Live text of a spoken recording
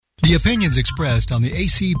The opinions expressed on the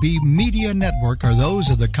ACB Media Network are those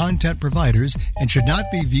of the content providers and should not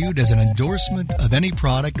be viewed as an endorsement of any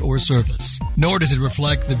product or service. Nor does it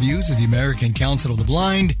reflect the views of the American Council of the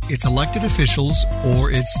Blind, its elected officials,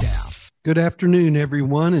 or its staff. Good afternoon,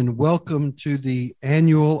 everyone, and welcome to the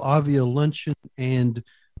annual AVIA Luncheon and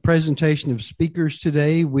presentation of speakers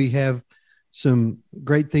today. We have some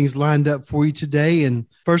great things lined up for you today. And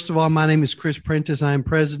first of all, my name is Chris Prentice. I'm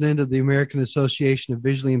president of the American Association of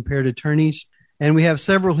Visually Impaired Attorneys. And we have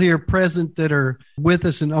several here present that are with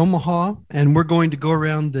us in Omaha. And we're going to go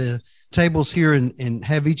around the tables here and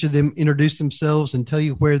have each of them introduce themselves and tell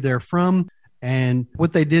you where they're from and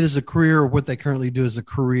what they did as a career or what they currently do as a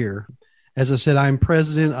career. As I said, I'm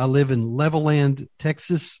president. I live in Levelland,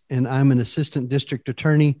 Texas, and I'm an assistant district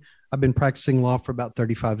attorney. I've been practicing law for about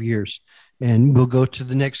 35 years. And we'll go to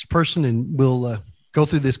the next person, and we'll go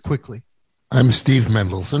through this quickly. I'm Steve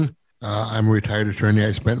Mendelson. I'm a retired attorney.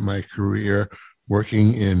 I spent my career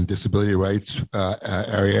working in disability rights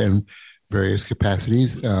area in various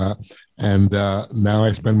capacities. And now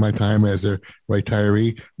I spend my time as a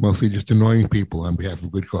retiree, mostly just annoying people on behalf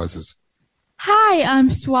of good causes. Hi, I'm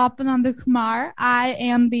Swapananda Kumar. I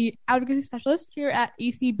am the advocacy specialist here at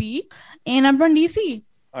ACB, and I'm from DC.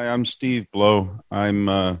 Hi, I'm Steve Blow. I'm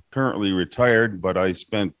currently retired, but I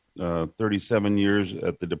spent 37 years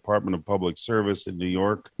at the Department of Public Service in New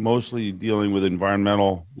York, mostly dealing with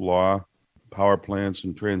environmental law, power plants,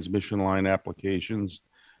 and transmission line applications.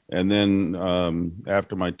 And then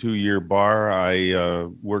after my 2-year bar, I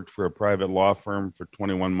worked for a private law firm for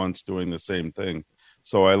 21 months doing the same thing.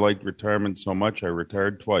 So I liked retirement so much, I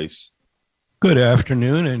retired twice. Good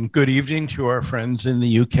afternoon and good evening to our friends in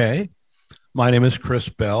the UK. My name is Chris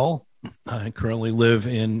Bell. I currently live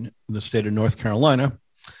in the state of North Carolina.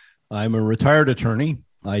 I'm a retired attorney.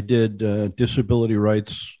 I did disability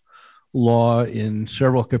rights law in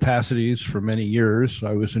several capacities for many years.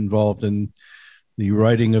 I was involved in the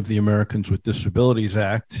writing of the Americans with Disabilities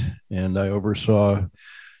Act, and I oversaw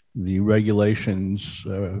the regulations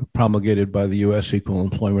promulgated by the U.S. Equal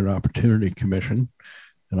Employment Opportunity Commission.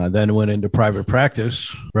 And I then went into private practice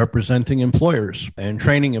representing employers and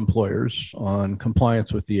training employers on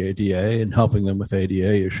compliance with the ADA and helping them with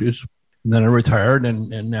ADA issues. And then I retired, and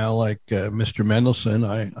now, like Mr. Mendelson,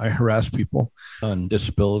 I harass people on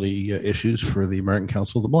disability issues for the American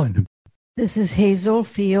Council of the Blind. This is Hazel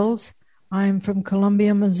Fields. I'm from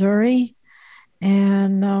Columbia, Missouri,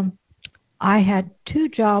 and I had 2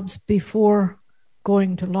 jobs before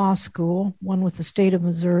going to law school, one with the state of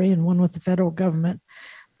Missouri and one with the federal government.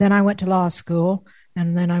 Then I went to law school,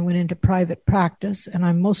 and then I went into private practice, and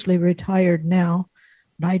I'm mostly retired now.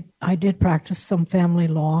 But I did practice some family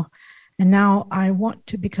law, and now I want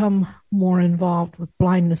to become more involved with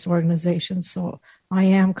blindness organizations. So I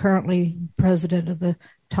am currently president of the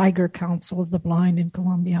Tiger Council of the Blind in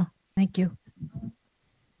Columbia. Thank you.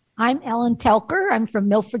 I'm Ellen Telker. I'm from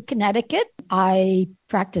Milford, Connecticut. I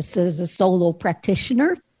practiced as a solo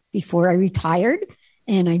practitioner before I retired.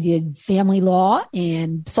 And I did family law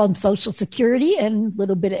and some Social Security and a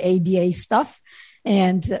little bit of ADA stuff.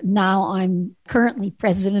 And now I'm currently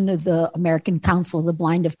president of the American Council of the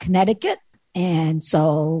Blind of Connecticut. And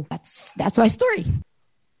so that's my story.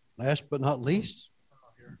 Last but not least.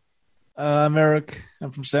 I'm Eric.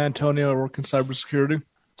 I'm from San Antonio. I work in cybersecurity.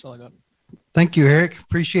 That's all I got. Thank you, Eric.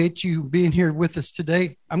 Appreciate you being here with us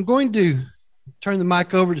today. I'm going to turn the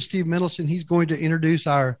mic over to Steve Mendelson. He's going to introduce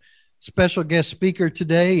our special guest speaker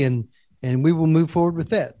today, and we will move forward with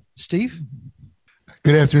that. Steve?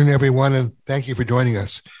 Good afternoon, everyone, and thank you for joining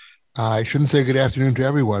us. I shouldn't say good afternoon to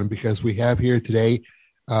everyone because we have here today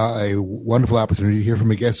a wonderful opportunity to hear from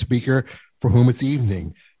a guest speaker for whom it's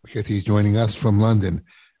evening because he's joining us from London,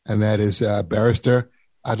 and that is Barrister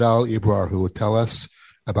Adal Ibrar, who will tell us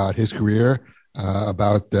about his career,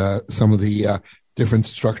 about some of the different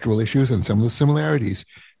structural issues and some of the similarities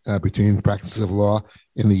between practices of law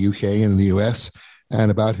in the UK and in the US,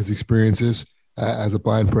 and about his experiences as a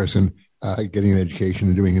blind person getting an education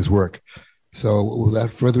and doing his work. So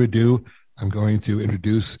without further ado, I'm going to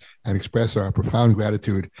introduce and express our profound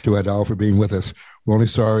gratitude to Adal for being with us. We're only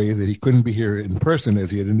sorry that he couldn't be here in person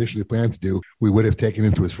as he had initially planned to do. We would have taken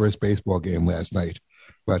him to his first baseball game last night,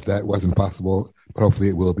 but that wasn't possible. But hopefully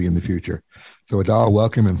it will be in the future. So Adal,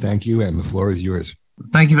 welcome and thank you, and the floor is yours.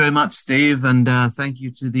 Thank you very much, Steve, and thank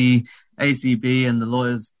you to the ACB and the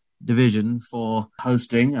Lawyers Division for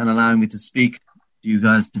hosting and allowing me to speak to you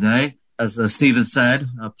guys today. As Steve has said,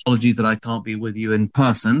 apologies that I can't be with you in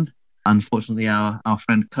person. Unfortunately, our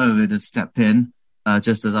friend COVID has stepped in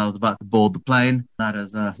just as I was about to board the plane. That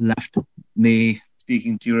has left me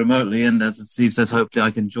speaking to you remotely, and as Steve says, hopefully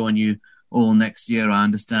I can join you all next year, I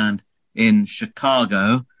understand, in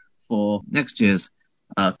Chicago for next year's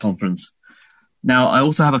conference. Now, I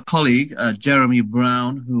also have a colleague, Jeremy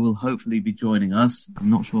Brown, who will hopefully be joining us. I'm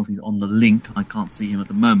not sure if he's on the link. I can't see him at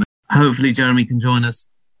the moment. Hopefully, Jeremy can join us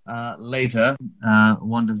later.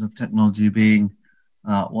 Wonders of technology being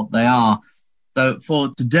what they are. So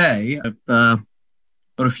for today, I've got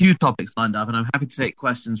a few topics lined up, and I'm happy to take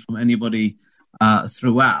questions from anybody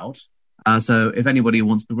throughout. So if anybody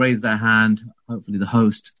wants to raise their hand, hopefully the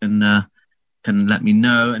host can let me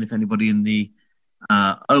know. And if anybody in the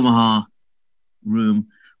Omaha room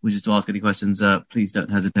wishes to ask any questions, please don't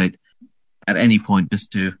hesitate at any point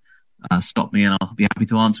just to stop me, and I'll be happy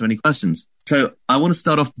to answer any questions. So I want to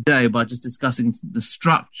start off today by just discussing the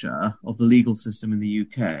structure of the legal system in the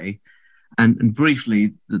UK. And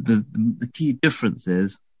briefly, the key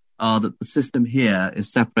differences are that the system here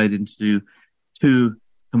is separated into two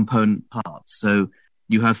component parts. So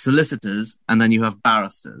you have solicitors and then you have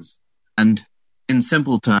barristers. And in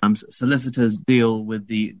simple terms, solicitors deal with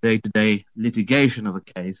the day-to-day litigation of a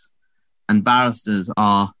case, and barristers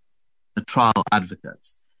are the trial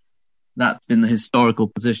advocates. That's been the historical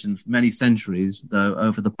position for many centuries, though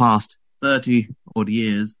over the past 30 odd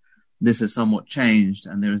years, this has somewhat changed,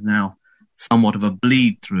 and there is now somewhat of a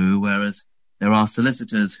bleed through, whereas there are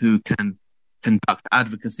solicitors who can conduct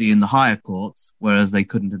advocacy in the higher courts, whereas they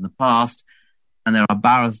couldn't in the past, and there are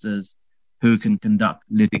barristers who can conduct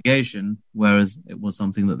litigation, whereas it was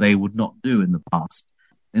something that they would not do in the past.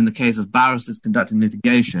 In the case of barristers conducting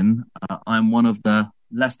litigation, I'm one of the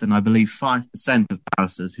less than, I believe, 5% of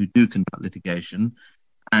barristers who do conduct litigation.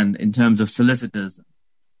 And in terms of solicitors,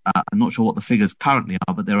 I'm not sure what the figures currently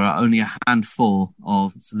are, but there are only a handful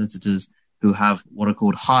of solicitors who have what are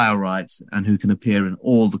called hire rights and who can appear in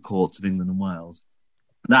all the courts of England and Wales.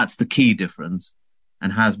 That's the key difference,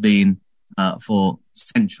 and has been for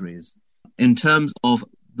centuries. In terms of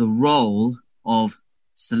the role of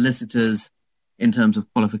solicitors in terms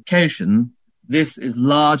of qualification, this is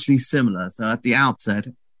largely similar. So at the outset,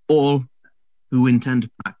 all who intend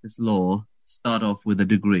to practice law start off with a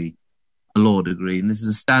degree, a law degree. And this is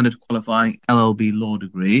a standard qualifying LLB law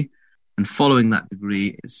degree. And following that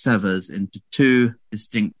degree, it severs into two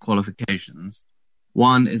distinct qualifications.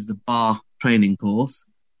 One is the bar training course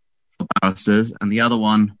for barristers, and the other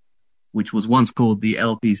one, which was once called the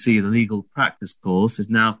LPC, the legal practice course, is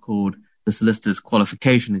now called the Solicitor's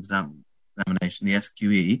Qualification Examination, the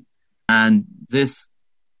SQE. And this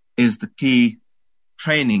is the key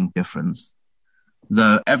training difference,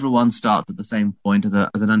 though everyone starts at the same point as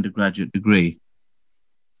an undergraduate degree.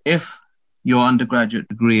 If your undergraduate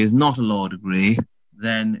degree is not a law degree,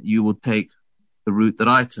 then you will take the route that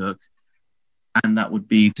I took, and that would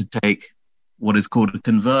be to take what is called a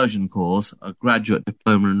conversion course, a graduate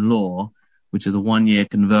diploma in law, which is a 1-year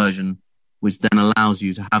conversion, which then allows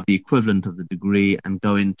you to have the equivalent of the degree and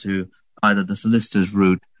go into either the solicitor's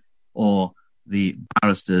route or the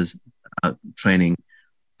barrister's training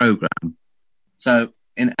program. So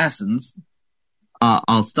in essence,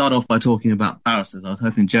 I'll start off by talking about barristers. I was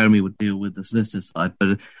hoping Jeremy would deal with the solicitor side,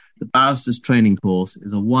 but the barrister's training course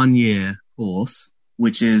is a 1-year course,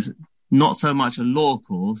 which is not so much a law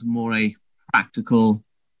course, more a practical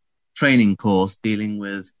training course dealing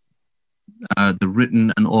with the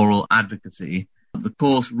written and oral advocacy. The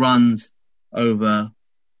course runs over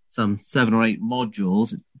some 7 or 8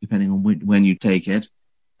 modules, depending on when you take it,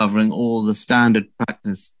 covering all the standard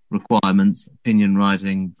practice requirements, opinion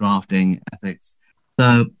writing, drafting, ethics.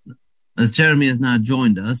 So as Jeremy has now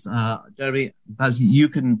joined us, Jeremy, perhaps you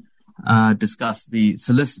can discuss the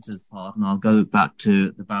solicitor's part, and I'll go back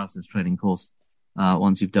to the barrister's training course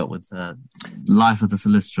once you've dealt with life as a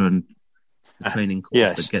solicitor and the training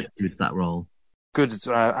course that gets you to that role. Good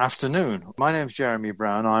afternoon. My name's Jeremy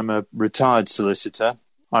Brown. I'm a retired solicitor.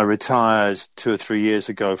 I retired 2 or 3 years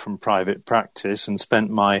ago from private practice and spent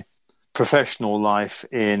my professional life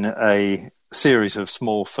in a series of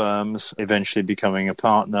small firms, eventually becoming a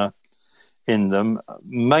partner in them,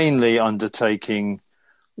 mainly undertaking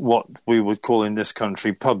what we would call in this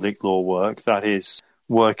country public law work, that is,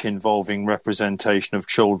 work involving representation of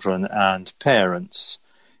children and parents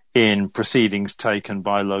in proceedings taken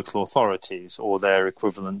by local authorities or their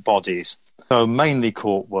equivalent bodies. So mainly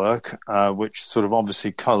court work, which sort of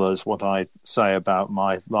obviously colours what I say about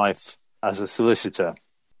my life as a solicitor.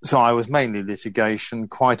 So I was mainly litigation,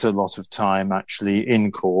 quite a lot of time actually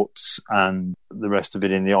in courts and the rest of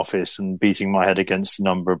it in the office and beating my head against a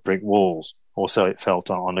number of brick walls, or so it felt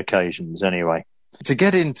on occasions anyway. To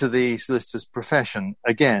get into the solicitor's profession,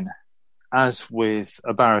 again, as with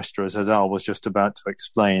a barrister, as Adal was just about to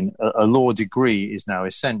explain, a law degree is now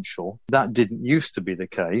essential. That didn't used to be the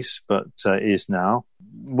case, but is now.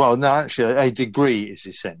 Well, no, actually, a degree is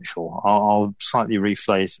essential. I'll slightly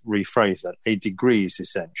rephrase that. A degree is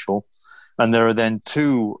essential. And there are then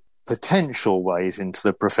two potential ways into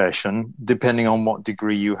the profession, depending on what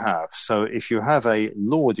degree you have. So if you have a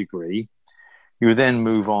law degree, you then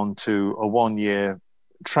move on to a 1-year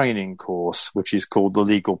training course, which is called the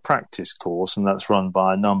legal practice course, and that's run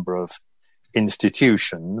by a number of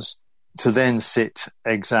institutions, to then sit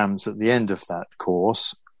exams at the end of that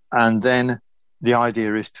course. And then the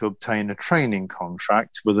idea is to obtain a training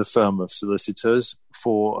contract with a firm of solicitors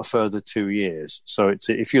for a further 2 years. So it's,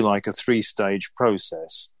 if you like, a 3-stage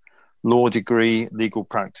process: law degree, legal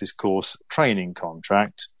practice course, training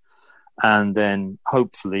contract, and then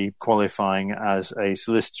hopefully qualifying as a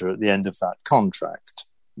solicitor at the end of that contract.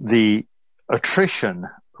 The attrition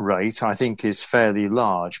rate, I think, is fairly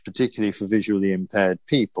large, particularly for visually impaired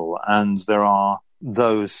people, and there are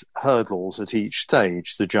those hurdles at each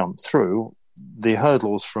stage to jump through. The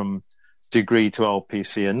hurdles from degree to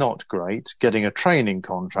LPC are not great. Getting a training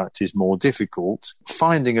contract is more difficult.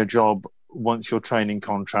 Finding a job once your training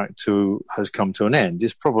contract has come to an end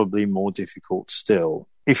is probably more difficult still.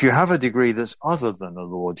 If you have a degree that's other than a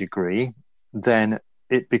law degree, then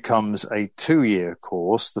it becomes a 2-year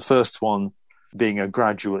course, the first one being a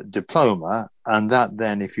graduate diploma, and that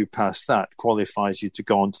then, if you pass that, qualifies you to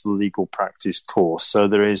go on to the legal practice course. So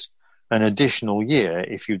there is an additional year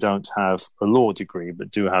if you don't have a law degree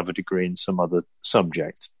but do have a degree in some other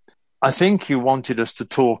subject. I think you wanted us to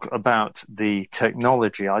talk about the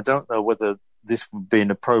technology. I don't know whether this would be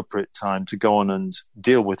an appropriate time to go on and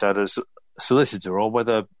deal with that as a solicitor, or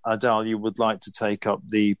whether, Adal, you would like to take up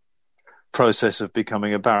the process of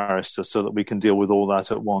becoming a barrister so that we can deal with all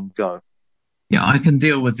that at one go. Yeah, I can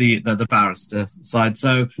deal with the barrister side.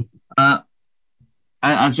 So,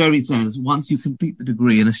 as Jeremy says, once you complete the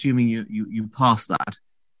degree, and assuming you pass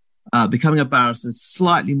that, becoming a barrister is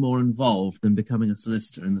slightly more involved than becoming a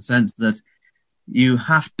solicitor, in the sense that you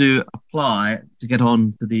have to apply to get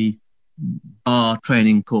on to the bar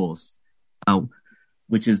training course,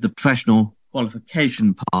 which is the professional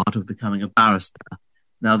qualification part of becoming a barrister.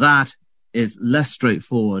 Now, that is less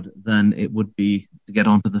straightforward than it would be to get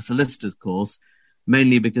onto the solicitor's course,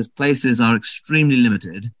 mainly because places are extremely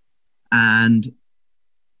limited and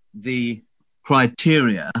the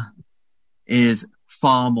criteria is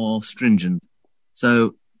far more stringent.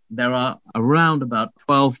 So there are around about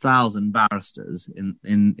 12,000 barristers in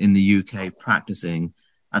the UK practicing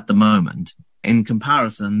at the moment. In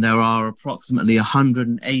comparison, there are approximately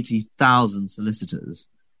 180,000 solicitors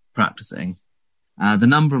practicing. The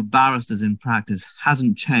number of barristers in practice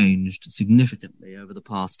hasn't changed significantly over the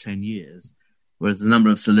past 10 years, whereas the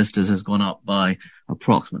number of solicitors has gone up by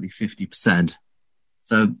approximately 50%.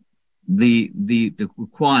 So the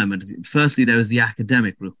requirement, firstly, there is the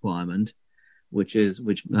academic requirement, which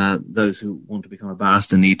those who want to become a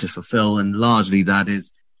barrister need to fulfill, and largely that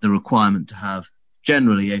is the requirement to have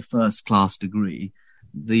generally a first-class degree.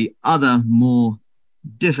 The other more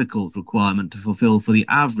difficult requirement to fulfill for the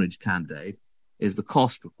average candidate is the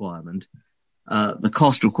cost requirement. The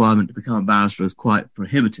cost requirement to become a barrister is quite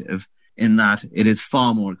prohibitive, in that it is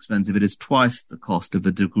far more expensive. It is twice the cost of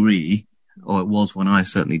a degree, or it was when I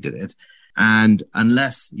certainly did it. And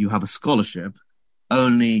unless you have a scholarship,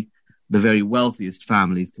 only the very wealthiest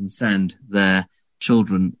families can send their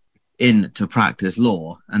children in to practice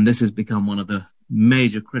law. And this has become one of the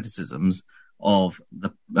major criticisms of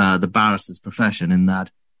the barrister's profession, in that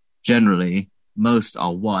generally most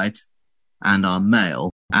are white and are male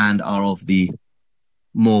and are of the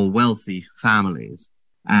more wealthy families.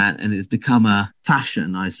 And it's become a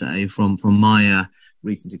fashion, I say, from my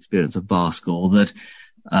recent experience of bar school, that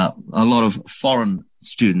a lot of foreign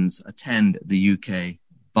students attend the UK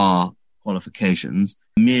bar qualifications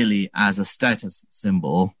merely as a status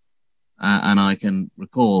symbol. And I can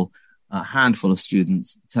recall a handful of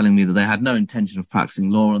students telling me that they had no intention of practicing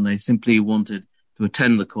law, and they simply wanted to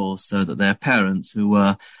attend the course so that their parents, who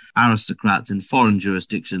were aristocrats in foreign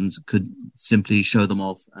jurisdictions, could simply show them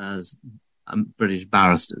off as British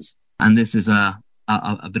barristers. And this is a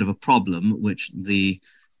bit of a problem which the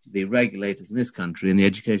regulators in this country and the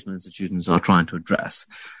educational institutions are trying to address.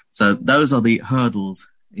 So those are the hurdles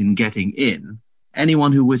in getting in.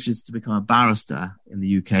 Anyone who wishes to become a barrister in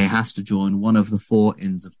the UK has to join one of the 4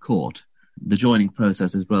 Inns of Court. The joining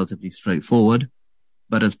process is relatively straightforward,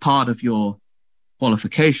 but as part of your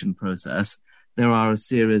qualification process, there are a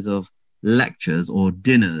series of lectures or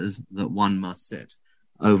dinners that one must sit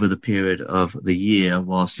over the period of the year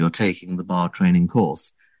whilst you're taking the bar training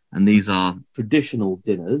course. And these are traditional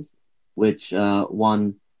dinners, which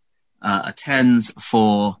one attends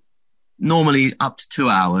for normally up to 2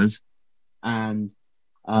 hours, and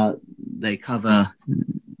they cover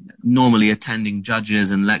normally attending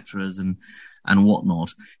judges and lecturers and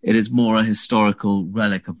whatnot. It is more a historical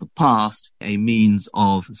relic of the past, a means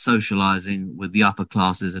of socializing with the upper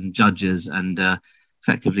classes and judges, and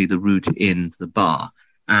effectively the route into the bar.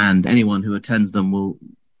 And anyone who attends them will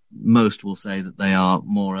say that they are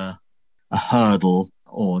more a hurdle,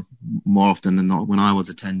 or more often than not, when I was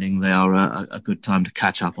attending, they are a good time to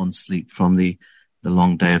catch up on sleep from the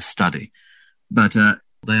long day of study. But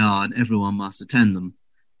they are, and everyone must attend them.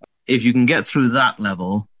 If you can get through that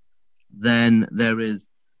level, then there is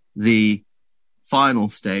the final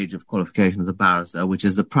stage of qualification as a barrister, which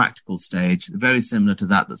is the practical stage, very similar to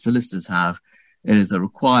that solicitors have. It is a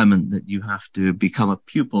requirement that you have to become a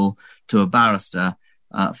pupil to a barrister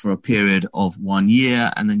for a period of 1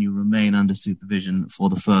 year, and then you remain under supervision for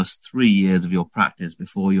the first 3 years of your practice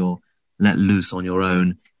before you're let loose on your own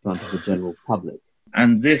in front of the general public.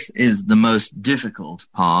 And this is the most difficult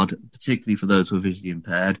part, particularly for those who are visually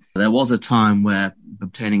impaired. There was a time where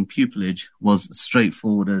obtaining pupillage was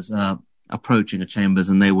straightforward as approaching a chambers,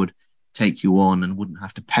 and they would take you on and wouldn't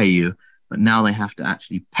have to pay you. But now they have to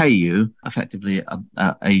actually pay you. Effectively,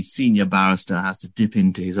 a senior barrister has to dip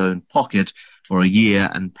into his own pocket for a year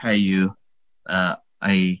and pay you an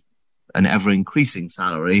ever-increasing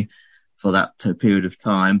salary for that period of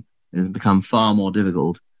time. It has become far more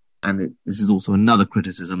difficult. And this is also another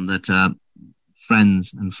criticism that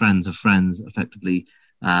friends and friends of friends effectively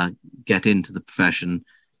get into the profession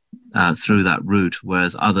through that route,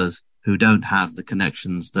 whereas others who don't have the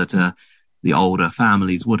connections that the older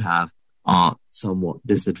families would have are somewhat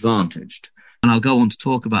disadvantaged. And I'll go on to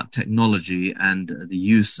talk about technology and the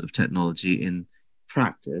use of technology in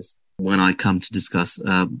practice when I come to discuss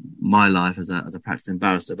my life as a practicing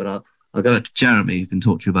barrister. But I'll go to Jeremy, who can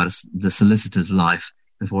talk to you about the solicitor's life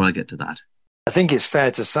before I get to that. I think it's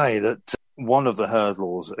fair to say that one of the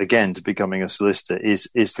hurdles, again, to becoming a solicitor is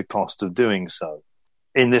the cost of doing so.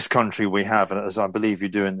 In this country, we have, as I believe you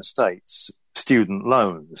do in the States, student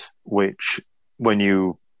loans, which when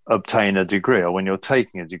you obtain a degree or when you're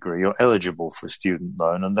taking a degree, you're eligible for a student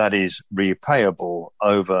loan, and that is repayable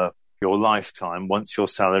over your lifetime once your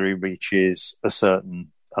salary reaches a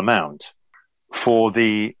certain amount. For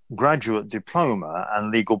the graduate diploma and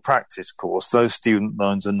legal practice course, those student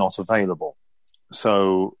loans are not available.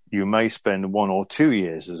 So you may spend 1 or 2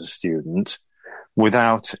 years as a student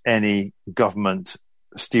without any government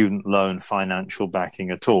student loan financial backing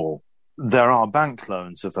at all. There are bank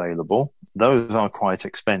loans available. Those are quite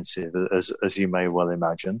expensive, as you may well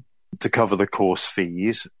imagine, to cover the course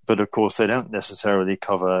fees. But of course, they don't necessarily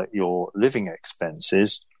cover your living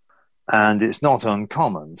expenses. And it's not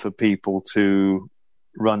uncommon for people to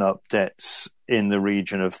run up debts in the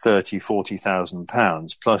region of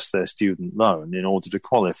 £30,000-40,000 plus their student loan in order to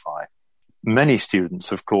qualify. Many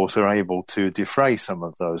students, of course, are able to defray some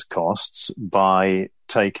of those costs by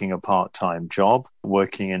taking a part-time job,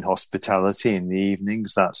 working in hospitality in the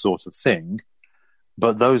evenings, that sort of thing.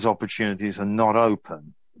 But those opportunities are not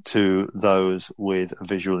open to those with a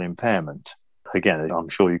visual impairment. Again, I'm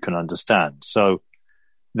sure you can understand. So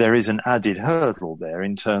there is an added hurdle there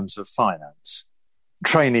in terms of finance.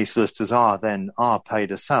 Trainee solicitors are paid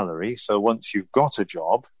a salary. So once you've got a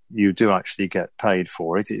job, you do actually get paid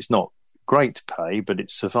for it. It's not great pay, but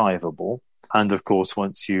it's survivable. And of course,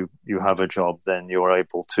 once you have a job, then you're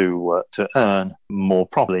able to earn more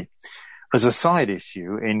properly. As a side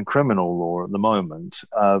issue in criminal law at the moment,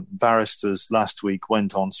 barristers last week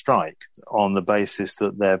went on strike on the basis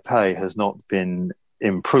that their pay has not been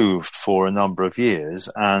improved for a number of years.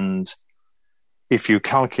 And if you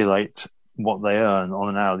calculate what they earn on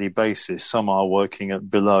an hourly basis, some are working at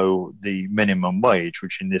below the minimum wage,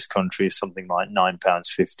 which in this country is something like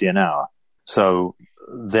 £9.50 an hour. So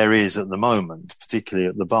there is at the moment, particularly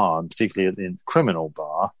at the bar and particularly at the criminal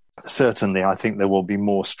bar, certainly I think there will be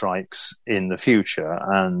more strikes in the future.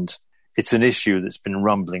 And it's an issue that's been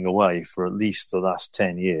rumbling away for at least the last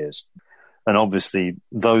 10 years. And obviously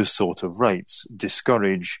those sort of rates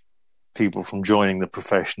discourage people from joining the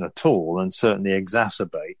profession at all and certainly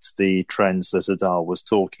exacerbate the trends that Adal was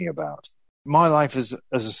talking about. My life as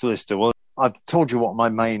a solicitor, well, I've told you what my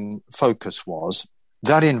main focus was.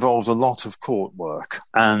 That involved a lot of court work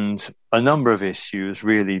and a number of issues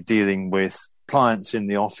really dealing with clients in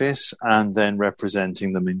the office and then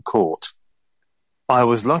representing them in court. I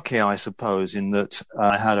was lucky, I suppose, in that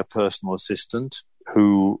I had a personal assistant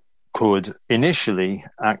who could initially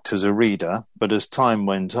act as a reader, but as time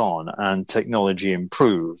went on and technology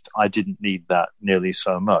improved, I didn't need that nearly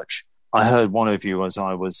so much. I heard one of you as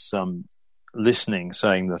I was listening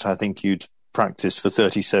saying that I think you'd practiced for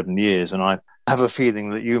 37 years, and I have a feeling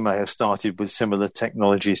that you may have started with similar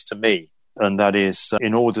technologies to me, and that is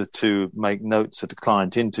in order to make notes at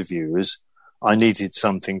client interviews, I needed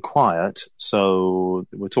something quiet. So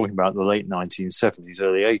we're talking about the late 1970s,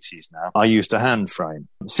 early 80s now. I used a hand frame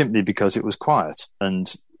simply because it was quiet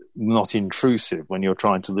and not intrusive when you're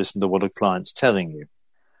trying to listen to what a client's telling you.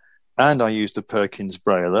 And I used a Perkins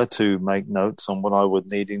Braille to make notes on what I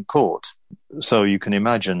would need in court. So you can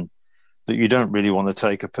imagine that you don't really want to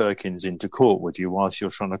take a Perkins into court with you whilst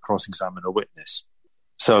you're trying to cross-examine a witness.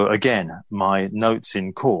 So again, my notes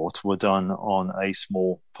in court were done on a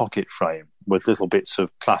small pocket frame with little bits of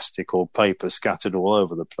plastic or paper scattered all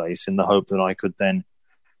over the place in the hope that I could then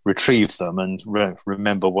retrieve them and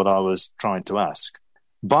remember what I was trying to ask.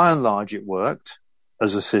 By and large, it worked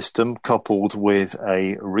as a system coupled with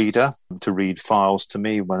a reader to read files to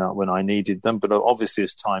me when I needed them. But obviously,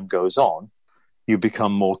 as time goes on, you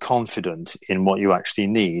become more confident in what you actually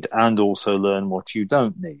need and also learn what you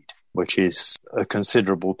don't need, which is a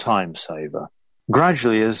considerable time saver.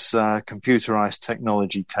 Gradually, as computerized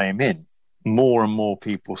technology came in, more and more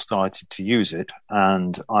people started to use it.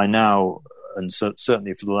 And I now, and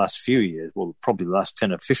certainly for the last few years, well, probably the last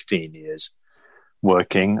 10 or 15 years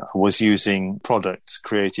working, was using products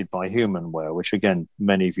created by Humanware, which again,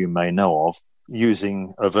 many of you may know of,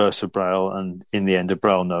 using a VersaBraille and in the end a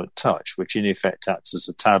Braille Note Touch, which in effect acts as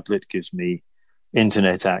a tablet, gives me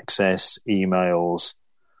internet access, emails,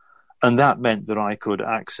 and that meant that I could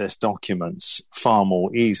access documents far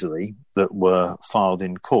more easily that were filed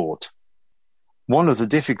in court. One of the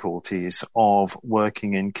difficulties of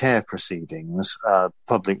working in care proceedings,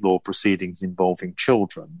 public law proceedings involving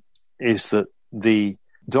children, is that the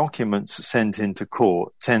documents sent into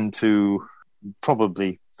court tend to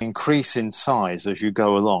probably increase in size as you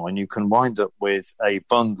go along, and you can wind up with a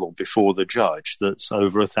bundle before the judge that's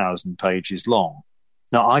over 1,000 pages long.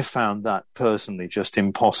 Now, I found that personally just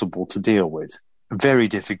impossible to deal with. Very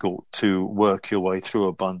difficult to work your way through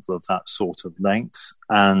a bundle of that sort of length,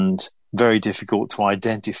 and very difficult to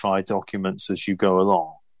identify documents as you go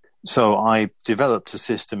along. So I developed a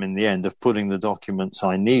system in the end of putting the documents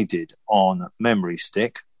I needed on memory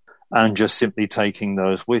stick and just simply taking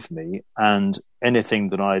those with me, and anything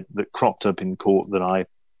that cropped up in court that I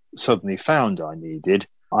suddenly found I needed,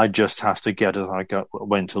 I'd just have to get as I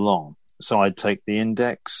went along. So I'd take the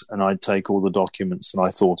index and I'd take all the documents that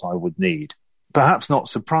I thought I would need. Perhaps not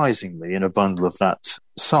surprisingly, in a bundle of that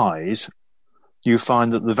size, you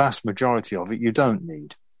find that the vast majority of it you don't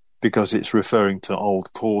need, because it's referring to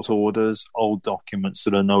old court orders, old documents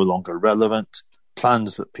that are no longer relevant,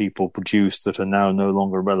 plans that people produced that are now no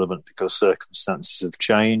longer relevant because circumstances have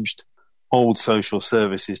changed, old social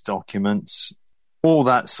services documents, all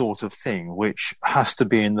that sort of thing, which has to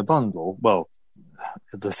be in the bundle. Well,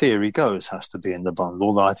 the theory goes has to be in the bundle,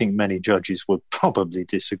 although I think many judges would probably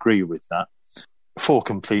disagree with that for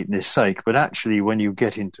completeness sake. But actually, when you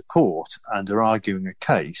get into court and are arguing a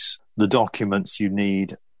case, the documents you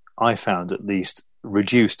need, I found at least,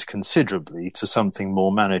 reduced considerably to something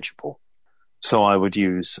more manageable. So I would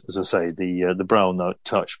use, as I say, the Braille Note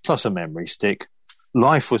Touch plus a memory stick.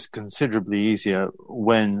 Life was considerably easier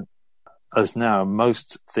when, as now,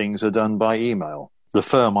 most things are done by email. The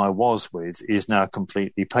firm I was with is now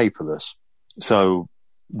completely paperless. So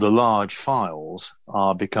the large files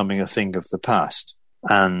are becoming a thing of the past.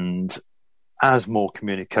 And as more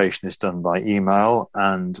communication is done by email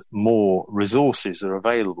and more resources are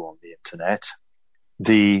available on the internet,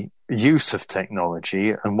 the use of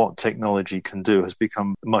technology and what technology can do has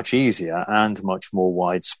become much easier and much more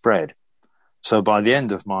widespread. So by the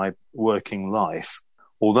end of my working life,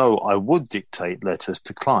 although I would dictate letters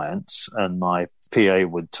to clients and my PA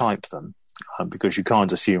would type them, because you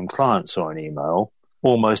can't assume clients are on email,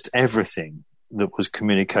 almost everything that was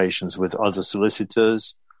communications with other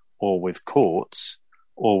solicitors or with courts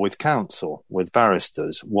or with counsel, with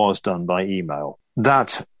barristers, was done by email.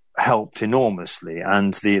 That helped enormously,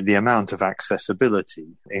 and the amount of accessibility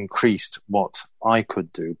increased what I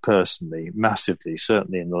could do personally massively,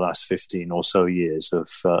 certainly in the last 15 or so years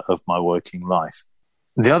of my working life.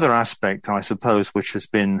 The other aspect, I suppose, which has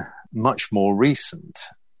been much more recent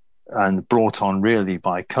and brought on really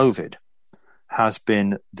by COVID, has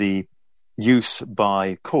been the use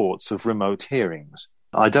by courts of remote hearings.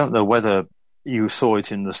 I don't know whether you saw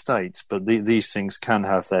it in the States, but these things can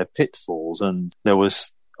have their pitfalls. And there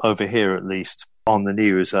was, over here at least, on the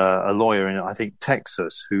news a lawyer in, I think,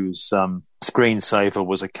 Texas, whose screensaver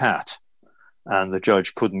was a cat, and the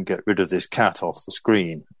judge couldn't get rid of this cat off the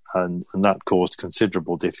screen, and that caused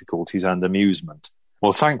considerable difficulties and amusement.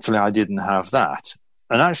 Well, thankfully, I didn't have that.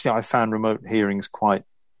 And actually, I found remote hearings quite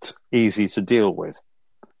easy to deal with.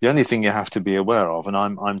 The only thing you have to be aware of, and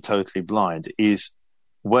I'm totally blind, is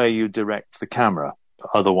where you direct the camera.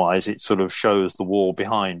 Otherwise, it sort of shows the wall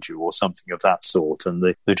behind you or something of that sort. And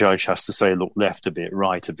the judge has to say, look, left a bit,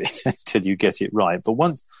 right a bit, until you get it right. But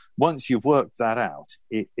once you've worked that out,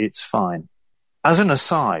 it's fine. As an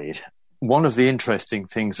aside, one of the interesting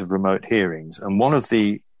things of remote hearings, and one of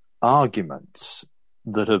the arguments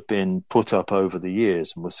that have been put up over the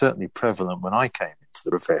years, and was certainly prevalent when I came into the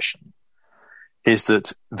profession, is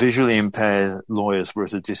that visually impaired lawyers were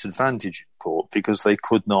at a disadvantage in court because they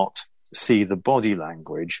could not see the body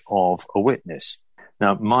language of a witness.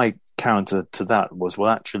 Now, my counter to that was, well,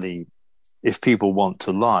 actually, if people want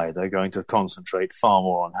to lie, they're going to concentrate far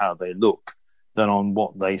more on how they look than on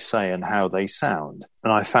what they say and how they sound.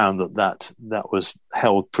 And I found that was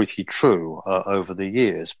held pretty true over the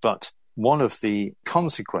years. But one of the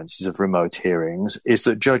consequences of remote hearings is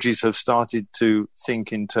that judges have started to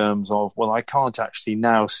think in terms of, well, I can't actually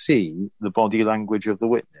now see the body language of the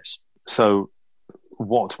witness. So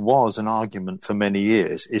what was an argument for many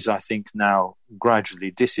years is, I think, now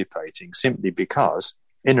gradually dissipating, simply because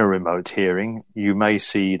in a remote hearing, you may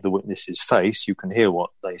see the witness's face, you can hear what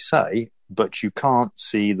they say, but you can't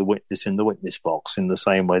see the witness in the witness box in the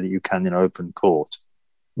same way that you can in open court.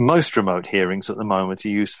 Most remote hearings at the moment are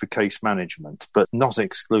used for case management, but not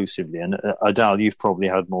exclusively. And Adal, you've probably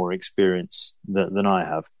had more experience than I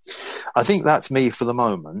have. I think that's me for the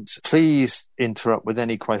moment. Please interrupt with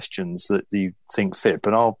any questions that you think fit,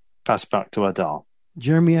 but I'll pass back to Adal.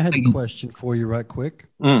 Jeremy, I had a question for you right quick.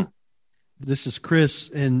 This is Chris,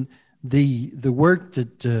 and the work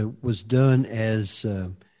that was done as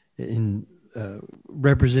in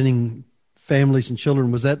representing families and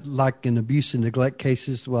children, was that like in abuse and neglect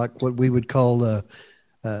cases, like what we would call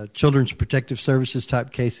Children's Protective Services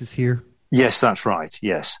type cases here? Yes, that's right.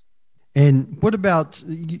 Yes. And what about,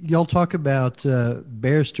 y'all talk about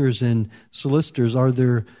barristers and solicitors. Are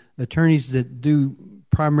there attorneys that do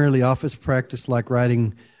primarily office practice, like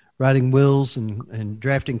writing wills and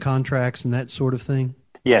drafting contracts and that sort of thing?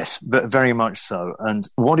 Yes, but very much so. And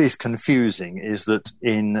what is confusing is that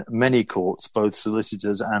in many courts, both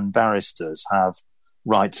solicitors and barristers have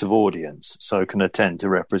rights of audience, so can attend to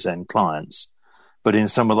represent clients. But in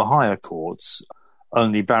some of the higher courts,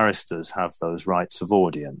 only barristers have those rights of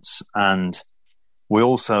audience. And we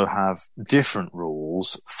also have different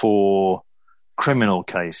rules for criminal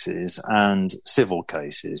cases and civil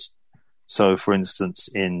cases. So, for instance,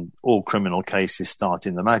 in all criminal cases start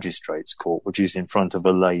in the magistrate's court, which is in front of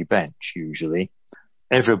a lay bench usually.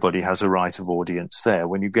 Everybody has a right of audience there.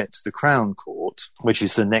 When you get to the Crown Court, which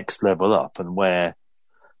is the next level up and where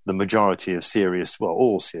the majority of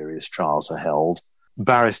all serious trials are held,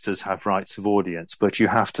 barristers have rights of audience, but you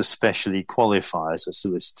have to specially qualify as a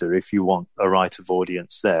solicitor if you want a right of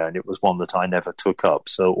audience there. And it was one that I never took up.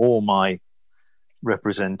 So all my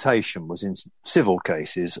representation was in civil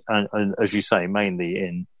cases, and as you say, mainly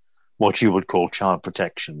in what you would call child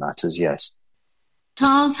protection matters. Yes.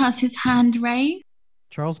 Charles has his hand raised.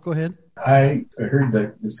 Charles, go ahead. I heard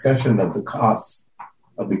the discussion of the costs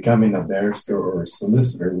of becoming a barrister or a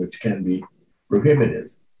solicitor, which can be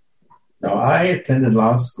prohibitive. Now, I attended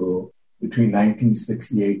law school between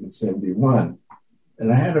 1968 and 71,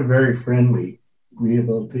 and I had a very friendly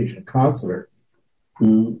rehabilitation counselor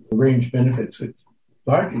who arranged benefits which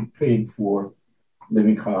largely paid for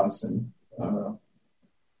living costs and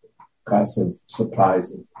costs of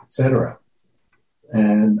supplies, etc.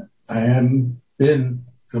 And I have been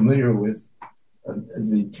familiar with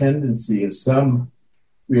the tendency of some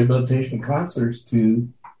rehabilitation counselors to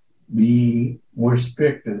be more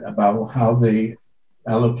strict about how they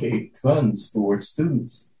allocate funds for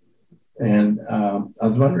students. And I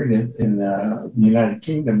was wondering in the United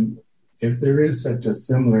Kingdom if there is such a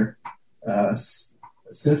similar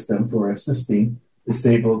system for assisting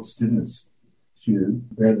disabled students to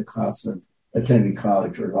bear the cost of attending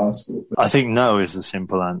college or law school. I think no is the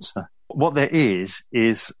simple answer. What there is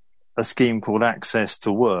a scheme called Access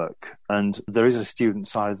to Work, and there is a student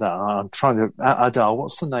side of that. I'm trying to, Adal,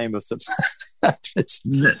 what's the name of the?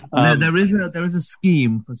 There is a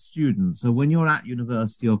scheme for students. So when you're at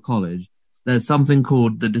university or college, there's something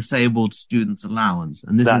called the Disabled Students Allowance,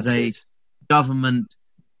 and this is a government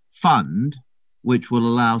fund which will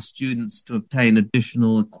allow students to obtain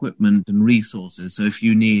additional equipment and resources. So if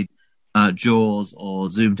you need JAWS or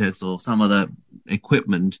ZoomText or some other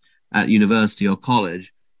equipment, at university or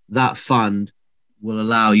college, that fund will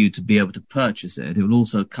allow you to be able to purchase it. It will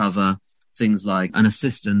also cover things like an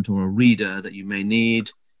assistant or a reader that you may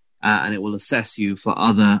need, and it will assess you for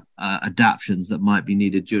other adaptations that might be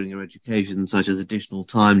needed during your education, such as additional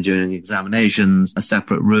time during examinations, a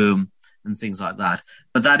separate room, and things like that.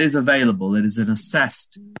 But that is available. It is an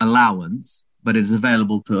assessed allowance, but it is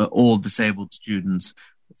available to all disabled students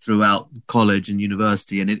throughout college and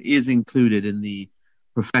university, and it is included in the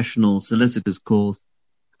professional solicitors course,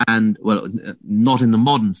 and, well, not in the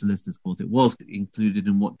modern solicitors course. It was included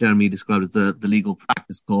in what Jeremy described as the legal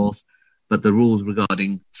practice course, but the rules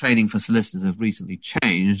regarding training for solicitors have recently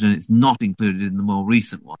changed, and it's not included in the more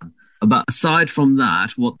recent one. But aside from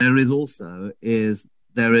that, what there is also is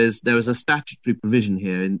there is a statutory provision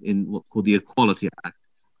here in what's called the Equality Act,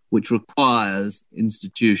 which requires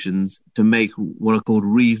institutions to make what are called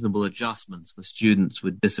reasonable adjustments for students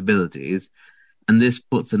with disabilities. And this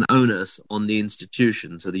puts an onus on the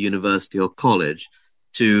institution, so the university or college,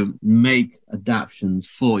 to make adaptations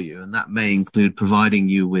for you. And that may include providing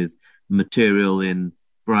you with material in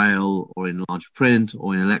Braille or in large print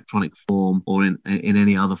or in electronic form or in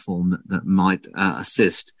any other form that might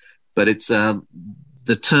assist. But it's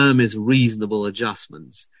the term is reasonable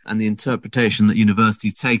adjustments, and the interpretation that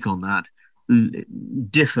universities take on that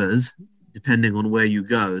differs depending on where you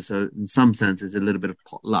go. So in some sense, it's a little bit of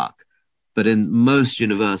potluck. But in most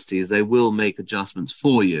universities, they will make adjustments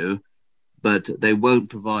for you, but they won't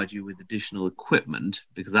provide you with additional equipment,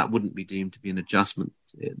 because that wouldn't be deemed to be an adjustment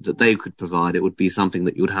that they could provide. It would be something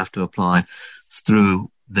that you would have to apply through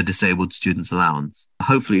the disabled students allowance.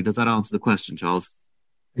 Hopefully, does that answer the question, Charles?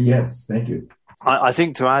 Yes, thank you. I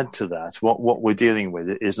think to add to that, what we're dealing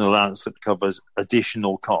with is an allowance that covers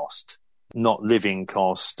additional cost, not living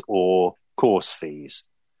cost or course fees.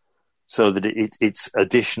 So that it's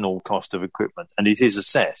additional cost of equipment, and it is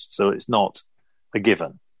assessed, so it's not a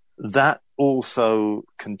given. That also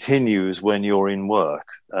continues when you're in work,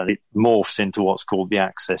 and it morphs into what's called the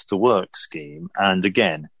Access to Work scheme. And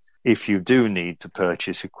again, if you do need to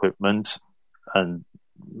purchase equipment, and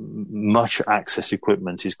much access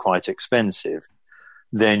equipment is quite expensive,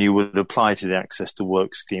 then you would apply to the Access to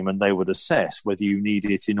Work scheme, and they would assess whether you need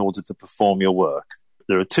it in order to perform your work.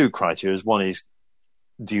 There are two criteria. One is,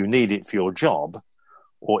 do you need it for your job?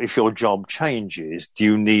 Or if your job changes, do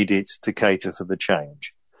you need it to cater for the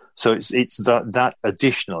change? So it's that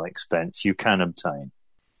additional expense you can obtain.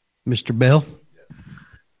 Mr. Bell?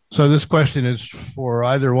 So this question is for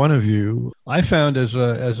either one of you. I found as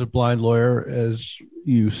a blind lawyer, as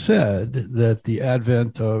you said, that the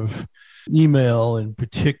advent of email in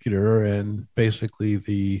particular, and basically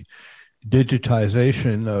the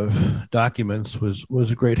digitization of documents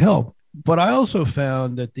was a great help. But I also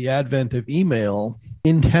found that the advent of email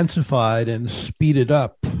intensified and speeded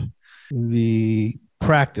up the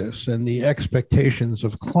practice and the expectations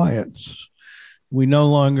of clients. We no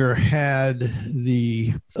longer had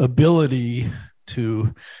the ability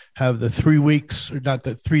to have the 3 weeks, or not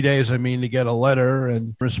the 3 days, to get a letter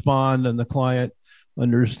and respond, and the client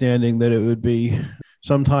understanding that it would be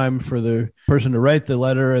some time for the person to write the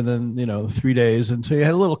letter and then, 3 days. And so you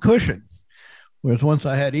had a little cushion. Whereas once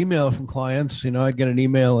I had email from clients, I'd get an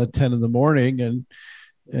email at 10 in the morning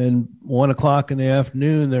and 1 o'clock in the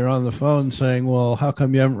afternoon, they're on the phone saying, well, how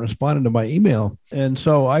come you haven't responded to my email? And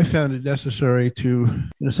so I found it necessary to,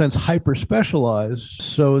 in a sense, hyper-specialize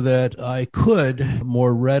so that I could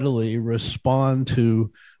more readily respond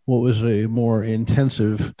to what was a more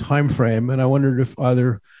intensive time frame. And I wondered if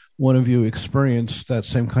either one of you experienced that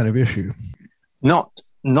same kind of issue. Not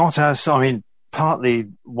as, partly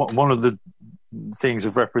one of the things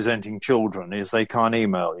of representing children is they can't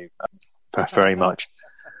email you very much.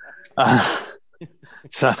 But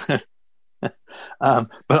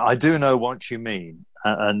I do know what you mean.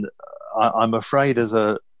 And I'm afraid as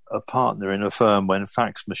a partner in a firm, when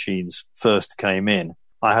fax machines first came in,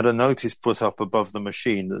 I had a notice put up above the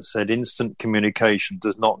machine that said instant communication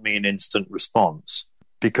does not mean instant response,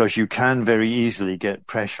 because you can very easily get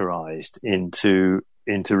pressurized into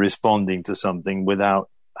responding to something without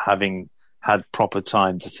having had proper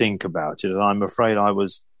time to think about it. And I'm afraid I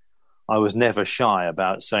was never shy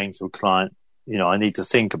about saying to a client, I need to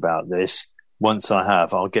think about this. Once I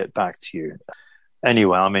have, I'll get back to you.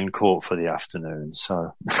 Anyway, I'm in court for the afternoon,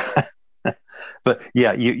 so. But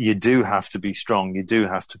yeah, you do have to be strong. You do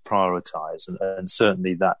have to prioritize, and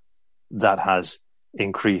certainly that has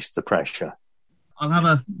increased the pressure. I'll have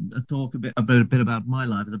a talk a bit about my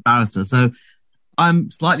life as a barrister. So I'm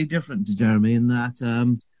slightly different to Jeremy in that.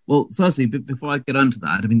 Well, firstly, before I get onto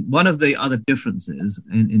that, one of the other differences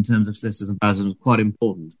in terms of solicitors and barristers, quite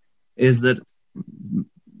important, is that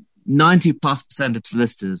 90+% of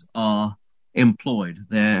solicitors are employed.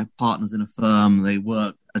 They're partners in a firm. They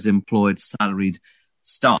work as employed, salaried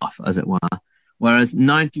staff, as it were. Whereas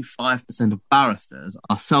 95% of barristers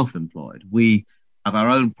are self-employed. We have our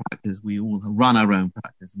own practice. We all run our own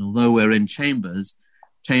practice. And although we're in chambers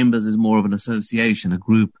is more of an association, a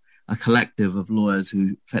group, a collective of lawyers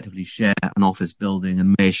who effectively share an office building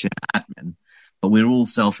and may share admin, but we're all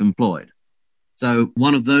self-employed. So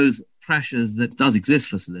one of those pressures that does exist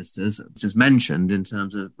for solicitors, just mentioned in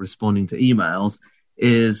terms of responding to emails,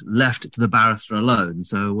 is left to the barrister alone.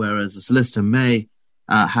 So whereas a solicitor may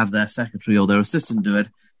have their secretary or their assistant do it,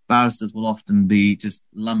 barristers will often be just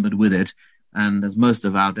lumbered with it. And as most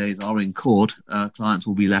of our days are in court, clients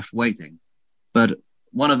will be left waiting. But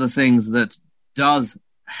one of the things that does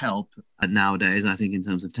help nowadays, I think, in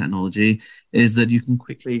terms of technology, is that you can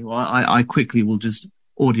quickly, I quickly will just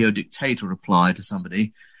audio dictate a reply to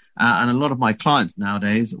somebody. And a lot of my clients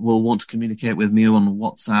nowadays will want to communicate with me on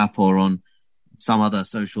WhatsApp or on some other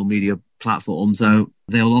social media platform. So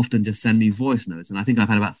they'll often just send me voice notes. And I think I've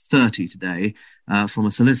had about 30 today from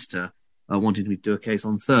a solicitor wanting me to do a case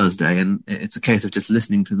on Thursday. And it's a case of just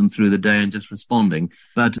listening to them through the day and just responding.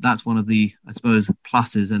 But that's one of the, I suppose,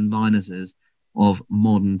 pluses and minuses of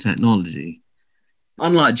modern technology.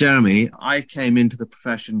 Unlike Jeremy, I came into the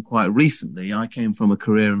profession quite recently. I came from a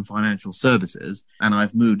career in financial services, and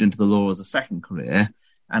I've moved into the law as a second career,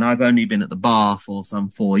 and I've only been at the bar for some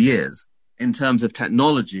 4 years. In terms of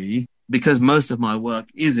technology, because most of my work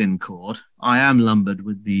is in court, I am lumbered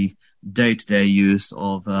with the day-to-day use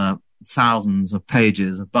of thousands of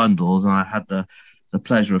pages of bundles, and I had the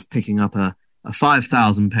pleasure of picking up a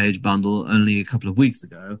 5,000-page bundle only a couple of weeks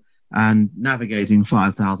ago, and navigating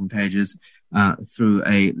 5,000 pages through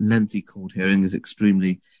a lengthy court hearing is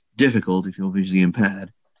extremely difficult if you're visually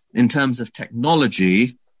impaired. In terms of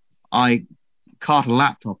technology, I cart a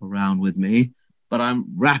laptop around with me, but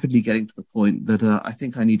I'm rapidly getting to the point that I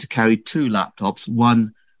think I need to carry 2 laptops,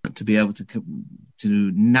 one to be able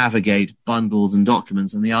to navigate bundles and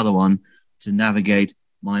documents, and the other one to navigate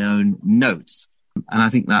my own notes. And I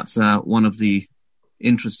think that's one of the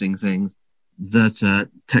interesting things that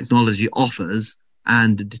technology offers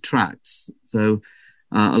and detracts. So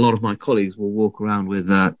a lot of my colleagues will walk around with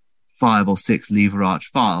 5 or 6 lever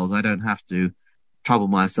arch files. I don't have to trouble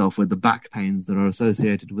myself with the back pains that are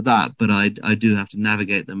associated with that, but I do have to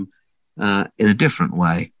navigate them in a different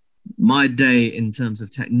way. My day in terms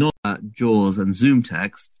of technology, JAWS and Zoom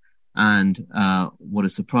Text, and what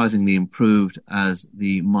is surprisingly improved as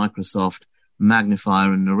the Microsoft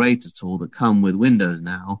magnifier and narrator tool that come with Windows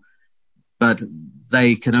now, but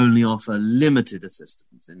they can only offer limited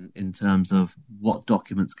assistance in terms of what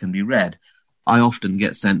documents can be read. I often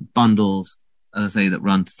get sent bundles, as I say, that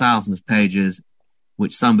run to thousands of pages,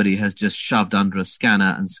 which somebody has just shoved under a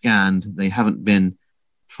scanner and scanned. They haven't been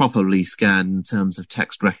properly scanned in terms of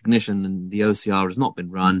text recognition, and the OCR has not been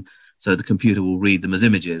run, so the computer will read them as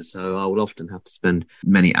images. So I would often have to spend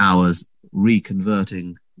many hours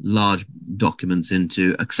reconverting large documents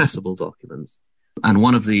into accessible documents. And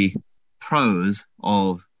one of the pros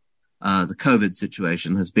of the COVID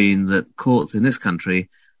situation has been that courts in this country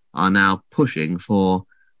are now pushing for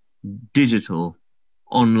digital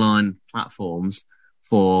online platforms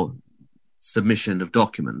for submission of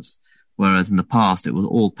documents, whereas in the past it was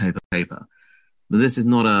all paper. But this is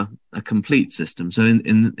not a complete system. So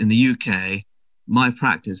in the UK, my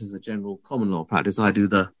practice is a general common law practice. I do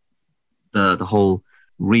the whole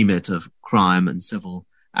remit of crime and civil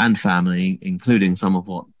and family, including some of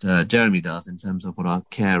what Jeremy does in terms of what our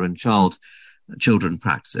care and children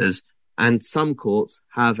practices. And some courts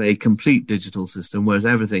have a complete digital system, whereas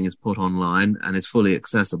everything is put online and is fully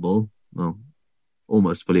accessible, well,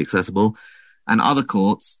 almost fully accessible. And other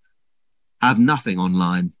courts have nothing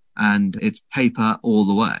online and it's paper all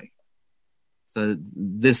the way. So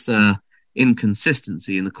this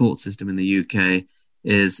inconsistency in the court system in the UK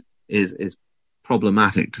is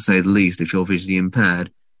problematic, to say the least, if you're visually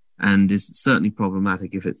impaired, and is certainly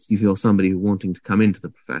problematic if you're somebody who's wanting to come into the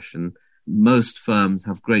profession. Most firms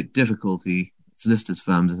have great difficulty, solicitors'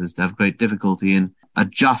 firms have great difficulty in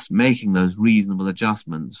making those reasonable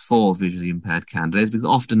adjustments for visually impaired candidates, because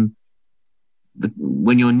often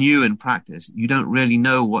when you're new in practice, you don't really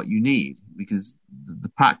know what you need, because the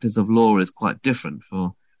practice of law is quite different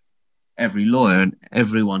for every lawyer, and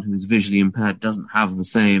everyone who's visually impaired doesn't have the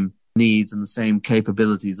same needs and the same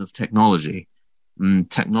capabilities of technology.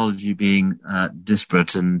 Technology being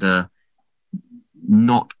disparate and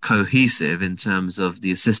not cohesive in terms of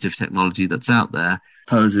the assistive technology that's out there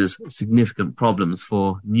poses significant problems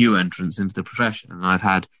for new entrants into the profession. And I've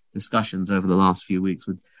had discussions over the last few weeks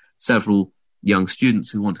with several young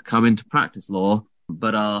students who want to come into practice law,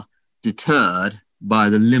 but are deterred by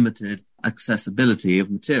the limited accessibility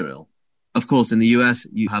of material. Of course, in the US,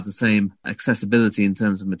 you have the same accessibility in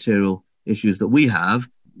terms of material issues that we have.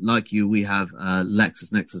 Like you, we have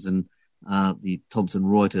LexisNexis and the Thomson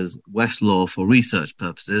Reuters Westlaw for research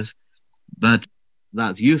purposes, but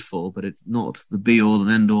that's useful, but it's not the be-all and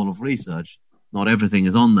end-all of research. Not everything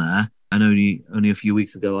is on there. And only a few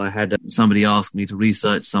weeks ago, I had somebody ask me to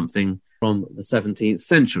research something from the 17th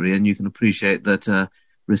century, and you can appreciate that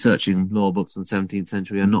researching law books from the 17th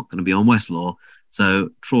century are not going to be on Westlaw. So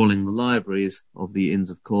trawling the libraries of the Inns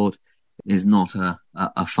of Court is not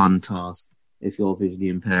a fun task if you're visually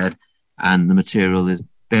impaired, and the material is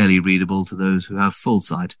barely readable to those who have full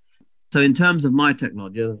sight. So in terms of my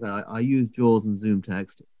technology, as I say, I use JAWS and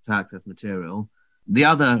ZoomText to access material. The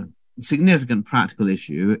other significant practical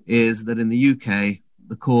issue is that in the UK,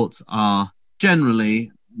 the courts are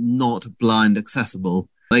generally not blind accessible.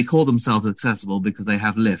 They call themselves accessible because they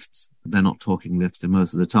have lifts. They're not talking lifts in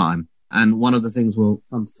most of the time. And one of the things we'll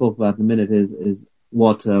come to talk about in a minute is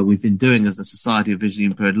what we've been doing as the Society of Visually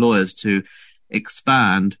Impaired Lawyers to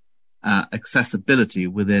expand accessibility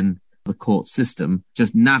within the court system.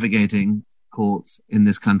 Just navigating courts in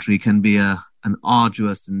this country can be an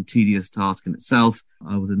arduous and tedious task in itself.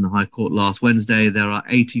 I was in the High Court last Wednesday. There are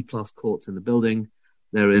 80 plus courts in the building.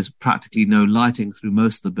 There is practically no lighting through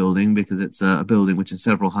most of the building because it's a building which is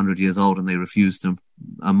several hundred years old and they refuse to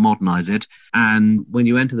modernize it. And when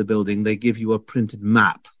you enter the building, they give you a printed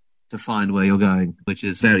map to find where you're going, which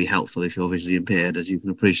is very helpful if you're visually impaired, as you can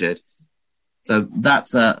appreciate. So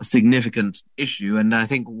that's a significant issue. And I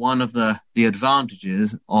think one of the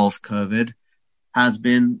advantages of COVID has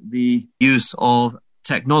been the use of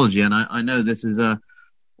technology. And I know this is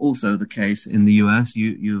also the case in the US.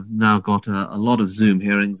 You've now got a lot of Zoom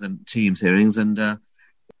hearings and Teams hearings. And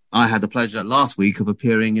I had the pleasure last week of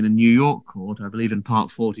appearing in a New York court, I believe in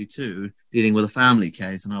Park 42, dealing with a family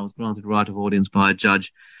case. And I was granted right of audience by a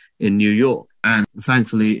judge in New York. And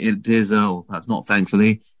thankfully it is, or perhaps not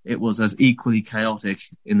thankfully, it was as equally chaotic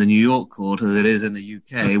in the New York court as it is in the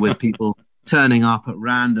UK, with people turning up at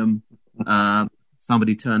random.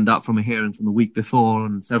 Somebody turned up from a hearing from the week before,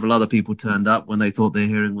 and several other people turned up when they thought their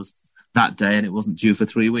hearing was that day and it wasn't due for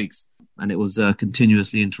 3 weeks. And it was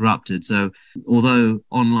continuously interrupted. So although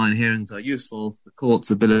online hearings are useful, the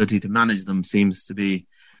court's ability to manage them seems to be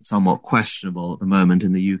somewhat questionable at the moment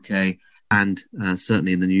in the UK, and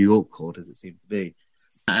certainly in the New York court, as it seems to be.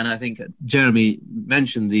 And I think Jeremy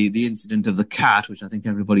mentioned the incident of the cat, which I think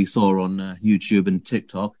everybody saw on YouTube and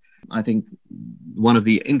TikTok. I think one of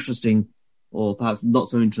the interesting, or perhaps not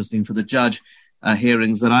so interesting for the judge,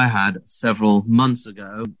 hearings that I had several months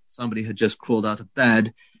ago, somebody had just crawled out of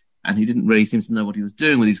bed and he didn't really seem to know what he was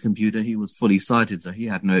doing with his computer. He was fully sighted, so he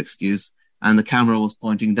had no excuse. And the camera was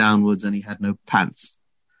pointing downwards and he had no pants.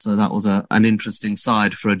 So that was an interesting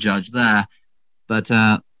side for a judge there. But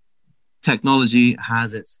technology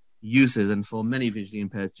has its uses, and for many visually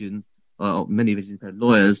impaired students, or many visually impaired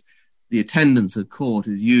lawyers, the attendance at court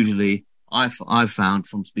is usually, I've found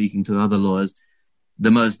from speaking to other lawyers,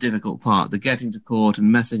 the most difficult part. The getting to court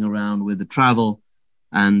and messing around with the travel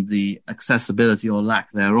and the accessibility or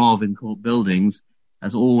lack thereof in court buildings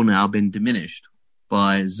has all now been diminished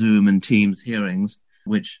by Zoom and Teams hearings,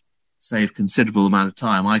 which save considerable amount of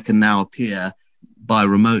time. I can now appear by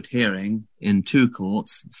remote hearing in two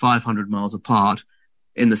courts 500 miles apart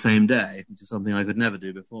in the same day, which is something I could never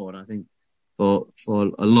do before. And I think for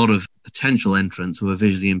a lot of potential entrants who are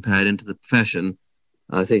visually impaired into the profession,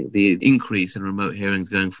 I think the increase in remote hearings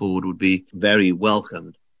going forward would be very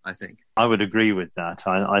welcomed, I think. I would agree with that.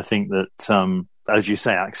 I think that, as you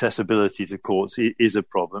say, accessibility to courts is a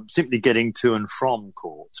problem. Simply getting to and from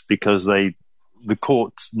courts, because the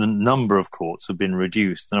number of courts have been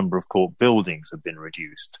reduced, the number of court buildings have been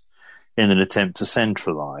reduced in an attempt to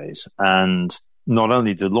centralise. And not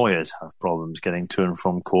only do lawyers have problems getting to and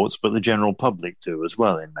from courts, but the general public do as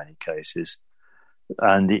well in many cases.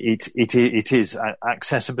 And it is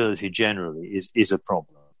accessibility generally is a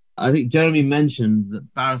problem. I think Jeremy mentioned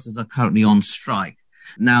that barristers are currently on strike.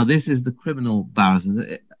 Now, this is the criminal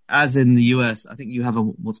barristers. As in the US, I think you have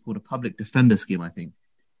what's called a public defender scheme, I think.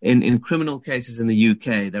 In criminal cases in the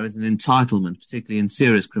UK, there is an entitlement, particularly in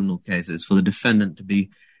serious criminal cases, for the defendant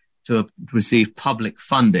to receive public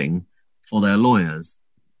funding for their lawyers.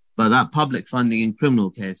 But that public funding in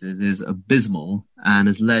criminal cases is abysmal and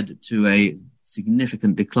has led to a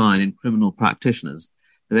significant decline in criminal practitioners.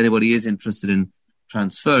 If anybody is interested in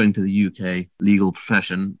transferring to the UK legal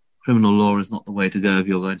profession, criminal law is not the way to go if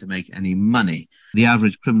you're going to make any money. The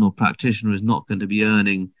average criminal practitioner is not going to be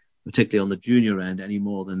earning, particularly on the junior end, any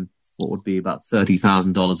more than what would be about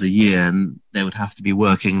 $30,000 a year, and they would have to be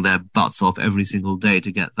working their butts off every single day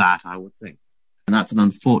to get that, I would think. And that's an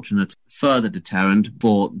unfortunate further deterrent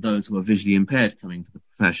for those who are visually impaired coming to the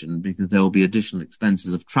profession, because there will be additional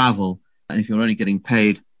expenses of travel. And if you're only getting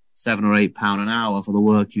paid £7 or £8 an hour for the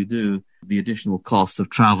work you do, the additional costs of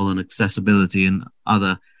travel and accessibility and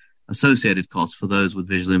other associated costs for those with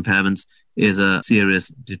visual impairments is a serious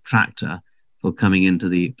detractor for coming into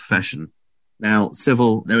the profession. Now,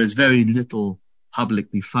 there is very little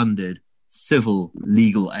publicly funded civil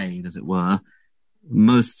legal aid, as it were.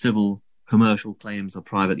 Most civil commercial claims are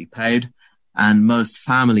privately paid, and most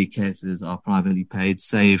family cases are privately paid,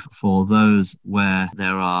 save for those where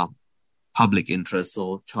there are public interests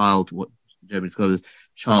or what Jeremy describes as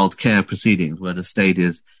child care proceedings, where the state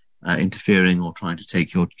is interfering or trying to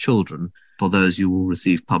take your children. For those, you will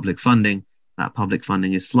receive public funding. That public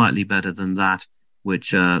funding is slightly better than that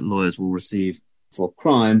which lawyers will receive for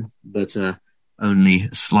crime, but only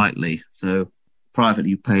slightly. So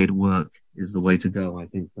privately paid work is the way to go, I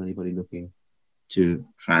think, for anybody looking to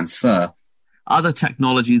transfer. Other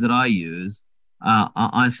technology that I use,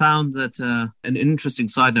 I found that an interesting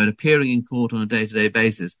side note appearing in court on a day-to-day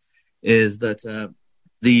basis is that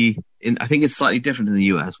I think it's slightly different in the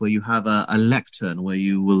US, where you have a lectern where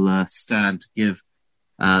you will stand to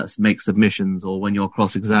make submissions, or when you're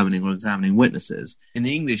cross-examining or examining witnesses. In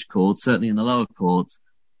the English courts, certainly in the lower courts,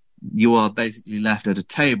 you are basically left at a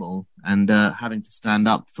table, and having to stand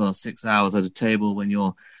up for 6 hours at a table when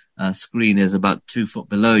your screen is about 2 foot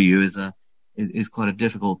below you is quite a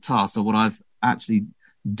difficult task. So what I've actually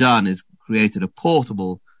done is created a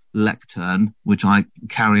portable lectern, which I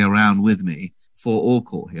carry around with me for all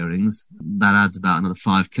court hearings. That adds about another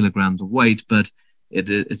 5 kilograms of weight, but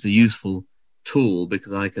it's a useful tool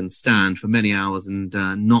because I can stand for many hours and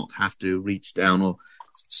not have to reach down or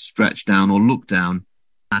stretch down or look down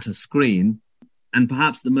at a screen. And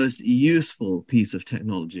perhaps the most useful piece of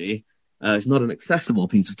technology, it's not an accessible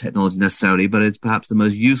piece of technology necessarily, but it's perhaps the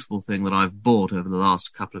most useful thing that I've bought over the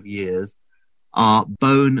last couple of years, are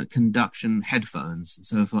bone conduction headphones.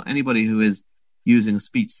 So for anybody who is using a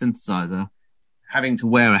speech synthesizer, having to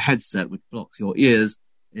wear a headset which blocks your ears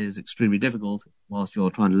is extremely difficult whilst you're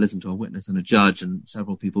trying to listen to a witness and a judge and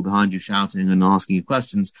several people behind you shouting and asking you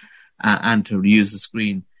questions, and to use the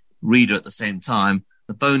screen reader at the same time.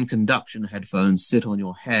 The bone conduction headphones sit on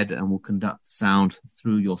your head and will conduct sound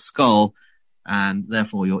through your skull, and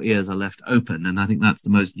therefore your ears are left open. And I think that's the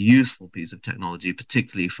most useful piece of technology,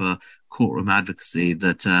 particularly for courtroom advocacy,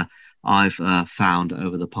 that I've found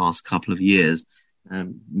over the past couple of years.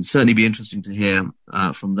 It'd certainly be interesting to hear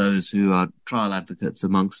from those who are trial advocates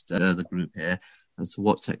amongst the group here as to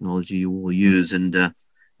what technology you will use and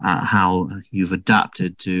how you've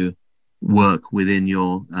adapted to work within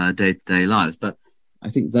your day-to-day lives. But I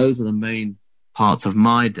think those are the main parts of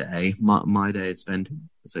my day. My day is spent,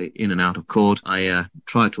 say, in and out of court. I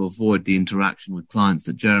try to avoid the interaction with clients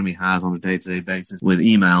that Jeremy has on a day-to-day basis with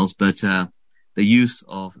emails, but the use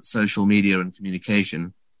of social media and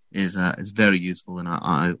communication is very useful, and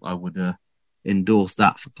I would endorse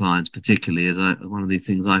that for clients, particularly as one of the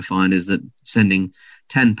things I find is that sending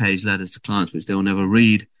 10-page letters to clients which they'll never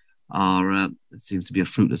read it seems to be a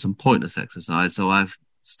fruitless and pointless exercise. So I've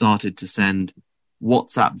started to send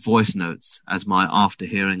WhatsApp voice notes as my after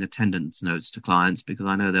hearing attendance notes to clients, because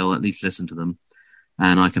I know they'll at least listen to them,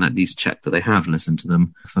 and I can at least check that they have listened to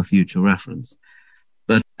them for future reference.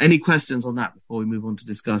 But any questions on that before we move on to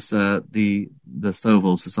discuss the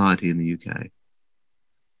Soval Society in the UK?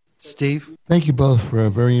 Steve? Thank you both for a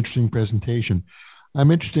very interesting presentation.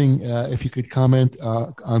 I'm interested if you could comment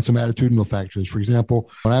on some attitudinal factors. For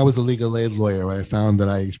example, when I was a legal aid lawyer, I found that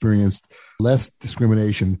I experienced less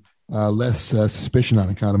discrimination, less suspicion on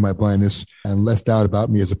account of my blindness, and less doubt about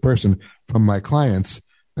me as a person from my clients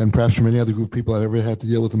than perhaps from any other group of people I've ever had to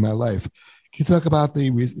deal with in my life. Can you talk about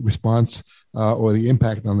the response or the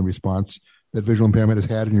impact on the response that visual impairment has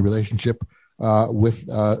had in your relationship with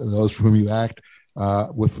those for whom you act,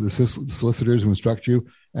 with the solicitors who instruct you,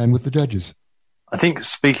 and with the judges? I think,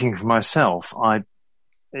 speaking for myself,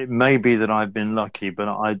 it may be that I've been lucky, but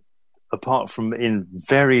apart from in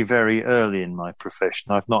very, very early in my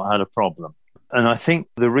profession, I've not had a problem. And I think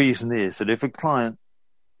the reason is that if a client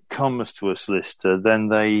comes to a solicitor, then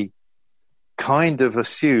they kind of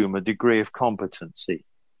assume a degree of competency.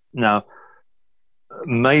 Now,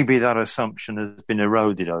 maybe that assumption has been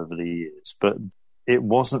eroded over the years, but it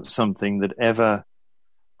wasn't something that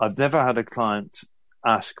I've never had a client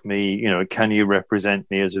ask me, can you represent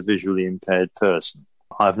me as a visually impaired person?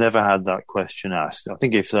 I've never had that question asked. I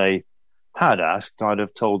think if they had asked, I'd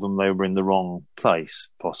have told them they were in the wrong place,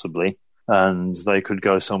 possibly. and they could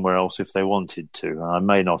go somewhere else if they wanted to. I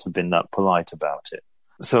may not have been that polite about it.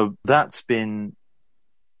 So that's been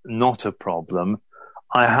not a problem.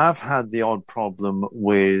 I have had the odd problem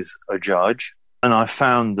with a judge, and I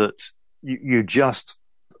found that you just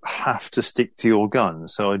have to stick to your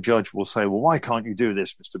guns. So a judge will say, well, why can't you do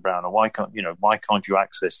this, Mr. Brown? Or why can't you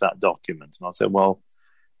access that document? And I'll say, well,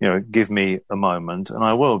 give me a moment and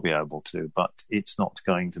I will be able to, but it's not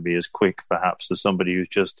going to be as quick perhaps as somebody who's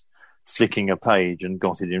just flicking a page and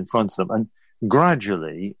got it in front of them. And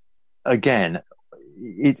gradually, again,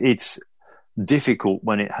 it's difficult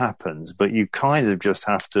when it happens, but you kind of just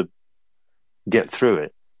have to get through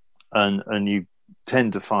it. And you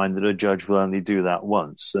tend to find that a judge will only do that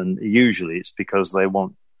once. And usually it's because they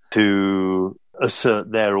want to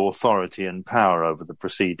assert their authority and power over the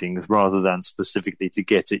proceedings rather than specifically to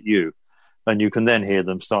get at you. And you can then hear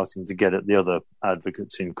them starting to get at the other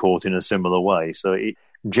advocates in court in a similar way. So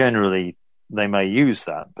generally they may use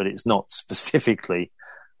that, but it's not specifically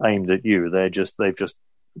aimed at you. They've just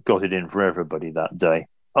got it in for everybody that day.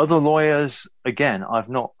 Other lawyers, again, I've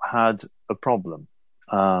not had a problem.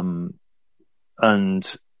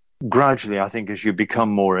 And gradually, I think as you become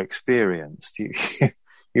more experienced,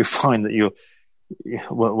 you find that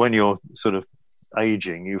when you're sort of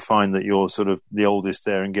aging, you find that you're sort of the oldest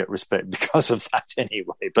there and get respect because of that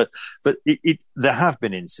anyway. But there have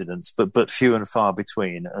been incidents, but few and far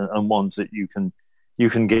between, and ones that you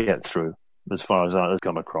can get through, as far as I've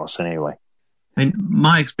come across anyway. And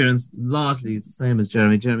my experience largely is the same as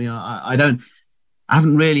Jeremy. Jeremy, I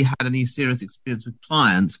haven't really had any serious experience with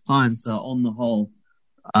clients. Clients are, on the whole,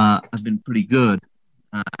 have been pretty good,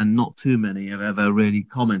 and not too many have ever really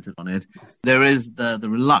commented on it. There is the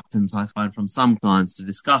reluctance, I find, from some clients to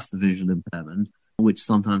discuss the visual impairment, which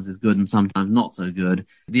sometimes is good and sometimes not so good.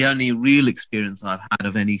 The only real experience I've had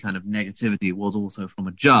of any kind of negativity was also from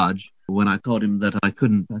a judge when I told him that I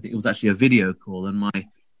think it was actually a video call, and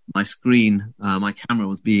my screen, my camera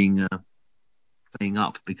was being playing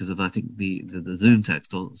up because of, I think, the Zoom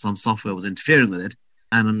text or some software was interfering with it.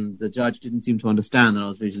 And the judge didn't seem to understand that I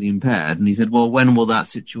was visually impaired. And he said, well, when will that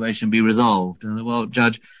situation be resolved? And I said, well,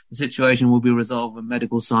 Judge, the situation will be resolved when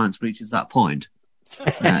medical science reaches that point.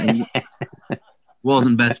 He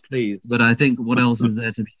wasn't best pleased. But I think what else is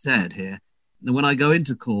there to be said here? When I go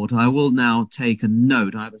into court, I will now take a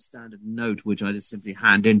note. I have a standard note which I just simply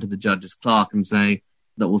hand into the judge's clerk and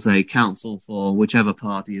that will say counsel for whichever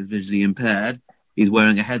party is visually impaired. He's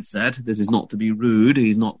wearing a headset. This is not to be rude.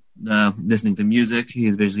 He's not listening to music. He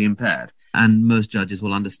is visually impaired. And most judges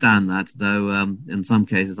will understand that, though in some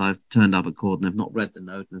cases I've turned up at court and they've not read the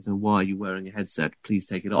note and they say, why are you wearing a headset? Please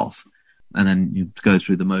take it off. And then you go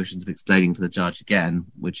through the motions of explaining to the judge again,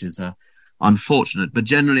 which is unfortunate. But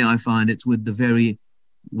generally I find it's with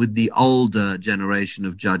the older generation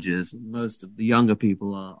of judges. Most of the younger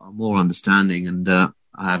people are more understanding, and I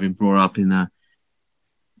have been brought up in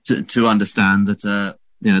to understand that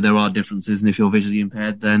there are differences, and if you're visually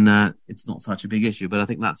impaired, then it's not such a big issue. But I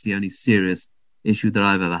think that's the only serious issue that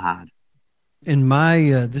I've ever had. In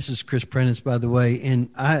this is Chris Prentice, by the way, and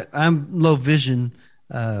I'm low vision,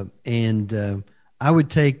 and I would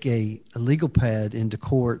take a legal pad into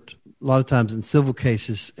court a lot of times in civil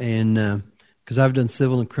cases, and because I've done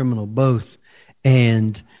civil and criminal both,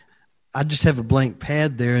 and I just have a blank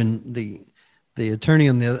pad there, and the attorney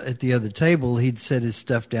at the other table, he'd set his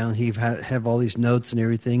stuff down. He'd have all these notes and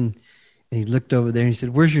everything. And he looked over there and he said,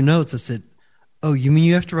 where's your notes? I said, oh, you mean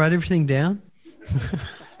you have to write everything down?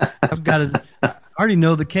 I already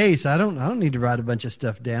know the case. I don't need to write a bunch of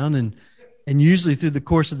stuff down. And usually through the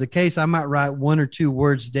course of the case, I might write one or two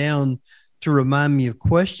words down to remind me of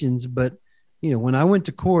questions. But, when I went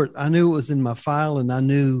to court, I knew it was in my file and I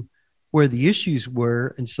knew where the issues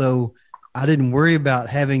were. And so I didn't worry about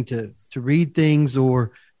having to read things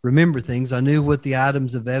or remember things. I knew what the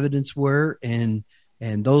items of evidence were, and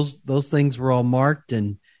those things were all marked.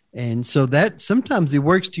 And so that sometimes it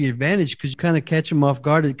works to your advantage because you kind of catch them off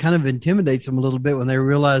guard. It kind of intimidates them a little bit when they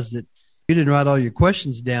realize that you didn't write all your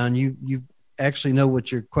questions down. You actually know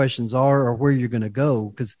what your questions are or where you're going to go.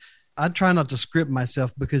 Because I try not to script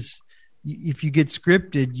myself, because if you get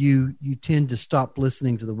scripted, you tend to stop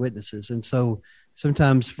listening to the witnesses. And so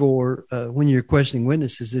sometimes when you're questioning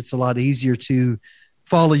witnesses, it's a lot easier to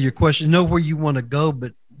follow your questions, know where you want to go,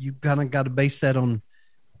 but you kind of got to base that on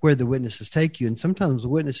where the witnesses take you. And sometimes the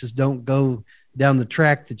witnesses don't go down the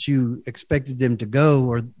track that you expected them to go,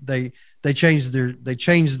 or they change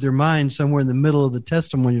their mind somewhere in the middle of the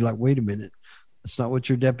testimony. You're like, wait a minute, that's not what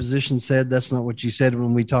your deposition said. That's not what you said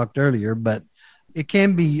when we talked earlier. But it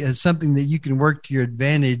can be something that you can work to your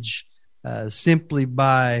advantage simply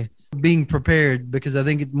by being prepared, because I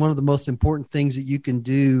think it's one of the most important things that you can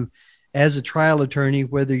do as a trial attorney,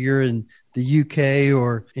 whether you're in the UK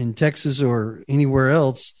or in Texas or anywhere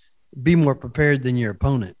else. Be more prepared than your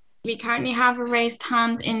opponent. We currently have a raised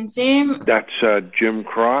hand in Zoom. That's Jim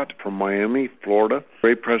Crott from Miami, Florida.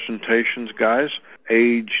 Great presentations, guys.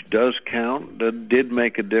 Age does count. That did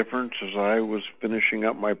make a difference as I was finishing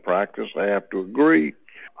up my practice. I have to agree.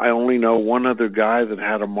 I only know one other guy that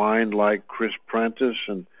had a mind like Chris Prentice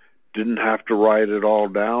and didn't have to write it all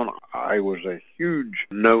down. I was a huge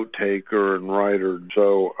note taker and writer,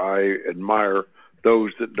 so I admire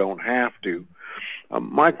those that don't have to.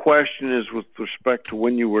 My question is with respect to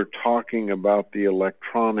when you were talking about the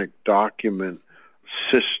electronic document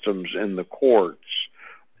systems in the courts.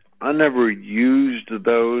 I never used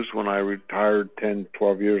those when I retired 10,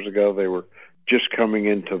 12 years ago. They were just coming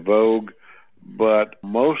into vogue. But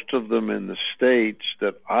most of them in the states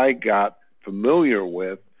that I got familiar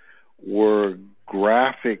with were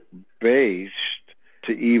graphic-based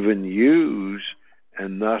to even use,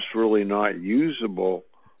 and thus really not usable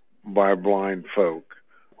by blind folk.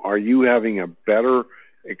 Are you having a better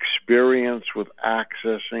experience with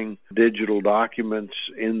accessing digital documents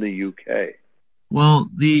in the UK? Well,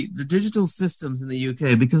 the digital systems in the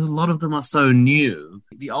UK, because a lot of them are so new,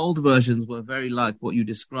 the old versions were very like what you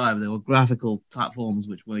described. They were graphical platforms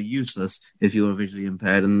which were useless if you were visually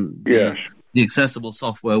impaired, and yes, the accessible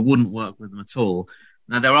software wouldn't work with them at all.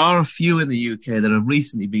 Now, there are a few in the UK that are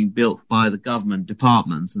recently being built by the government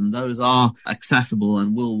departments, and those are accessible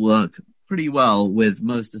and will work pretty well with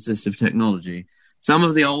most assistive technology. Some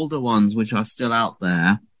of the older ones, which are still out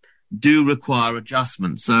there, do require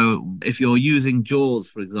adjustment. So if you're using JAWS,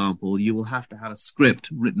 for example, you will have to have a script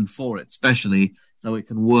written for it, especially so it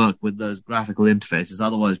can work with those graphical interfaces.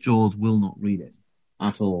 Otherwise, JAWS will not read it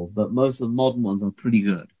at all. But most of the modern ones are pretty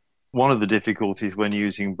good. One of the difficulties when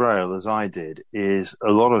using Braille, as I did, is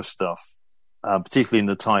a lot of stuff, particularly in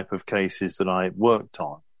the type of cases that I worked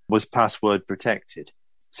on, was password protected,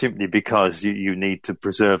 simply because you need to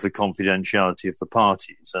preserve the confidentiality of the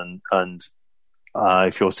parties. And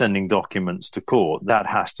if you're sending documents to court, that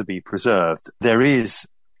has to be preserved. There is,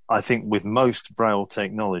 I think, with most Braille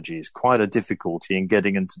technologies, quite a difficulty in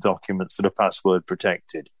getting into documents that are password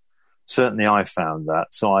protected. Certainly I found that.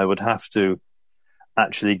 So I would have to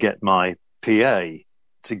actually get my PA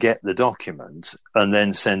to get the document and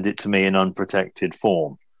then send it to me in unprotected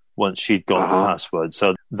form once she'd got the password.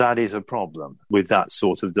 So that is a problem with that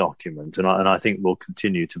sort of document. And I think will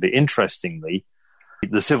continue to be. Interestingly,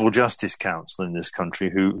 the Civil Justice Council in this country,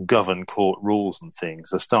 who govern court rules and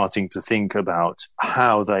things, are starting to think about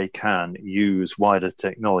how they can use wider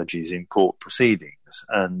technologies in court proceedings.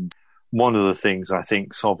 And one of the things I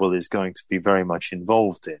think Sovil is going to be very much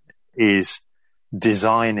involved in is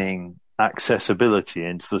designing accessibility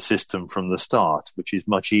into the system from the start, which is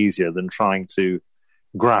much easier than trying to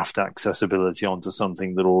graft accessibility onto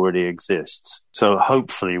something that already exists. So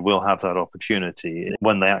hopefully we'll have that opportunity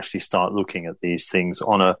when they actually start looking at these things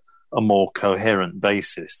on a more coherent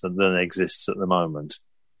basis than exists at the moment.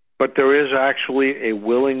 But there is actually a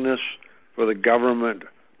willingness for the government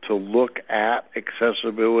to look at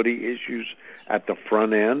accessibility issues at the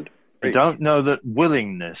front end. I don't know that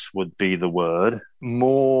willingness would be the word,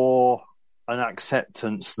 more an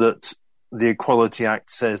acceptance that the Equality Act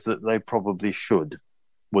says that they probably should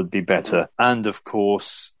would be better. And, of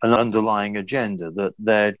course, an underlying agenda that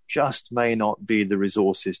there just may not be the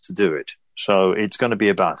resources to do it. So it's going to be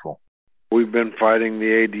a battle. We've been fighting the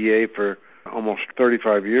ADA for almost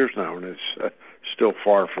 35 years now, and it's still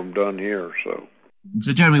far from done here. So,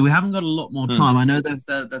 Jeremy, we haven't got a lot more time. I know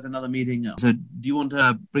there's another meeting. So do you want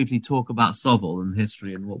to briefly talk about Sovil and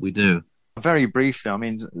history and what we do? Very briefly, I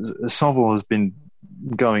mean, Sovil has been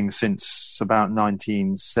going since about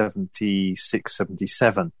 1976,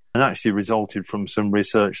 77, and actually resulted from some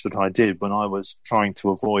research that I did when I was trying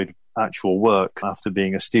to avoid actual work after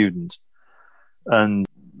being a student, and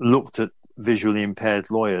looked at visually impaired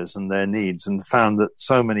lawyers and their needs, and found that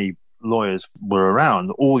so many lawyers were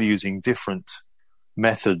around, all using different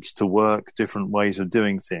methods to work, different ways of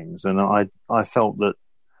doing things. And I felt that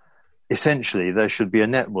essentially there should be a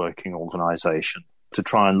networking organization to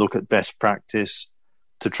try and look at best practice,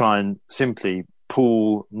 to try and simply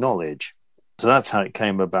pool knowledge. So that's how it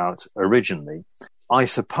came about originally. I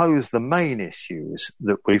suppose the main issues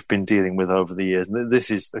that we've been dealing with over the years, and this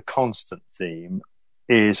is a constant theme,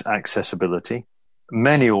 is accessibility.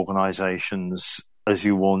 Many organizations, as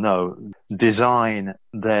you all know, design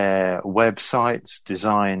their websites,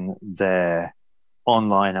 design their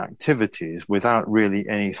online activities without really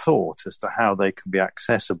any thought as to how they can be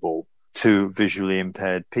accessible to visually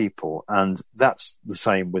impaired people. And that's the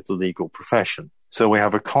same with the legal profession. So we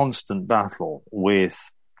have a constant battle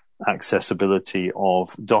with accessibility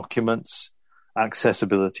of documents,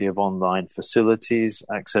 accessibility of online facilities,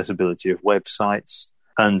 accessibility of websites,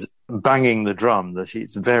 and banging the drum that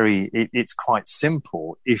it's quite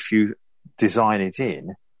simple if you design it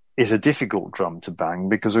in is a difficult drum to bang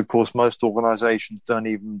because, of course, most organizations don't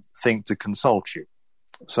even think to consult you.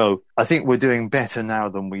 So I think we're doing better now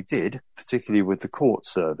than we did, particularly with the court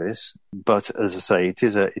service. But as I say, it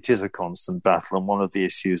is a constant battle and one of the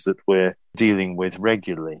issues that we're dealing with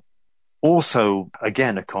regularly. Also,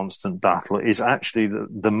 again, a constant battle is actually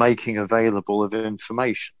the making available of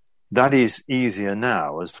information. That is easier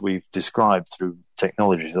now, as we've described through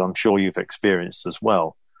technologies I'm sure you've experienced as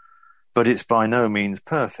well. But it's by no means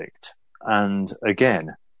perfect. And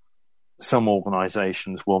again, some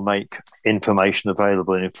organizations will make information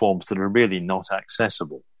available in forms that are really not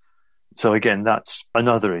accessible. So again, that's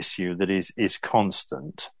another issue that is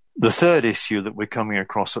constant. The third issue that we're coming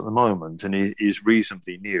across at the moment, and is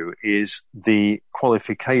reasonably new, is the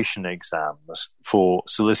qualification exams for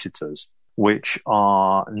solicitors, which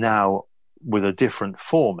are now with a different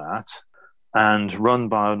format and run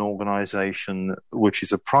by an organization which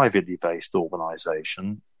is a privately based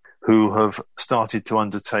organization who have started to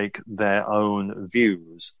undertake their own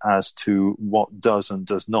views as to what does and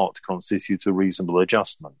does not constitute a reasonable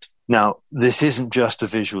adjustment. Now, this isn't just a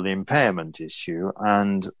visual impairment issue,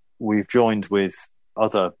 and we've joined with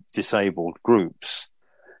other disabled groups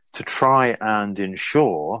to try and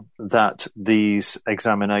ensure that these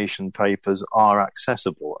examination papers are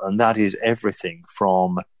accessible. And that is everything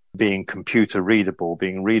from being computer readable,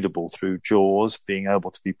 being readable through JAWS, being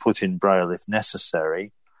able to be put in Braille if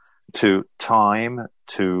necessary, to time,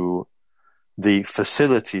 to the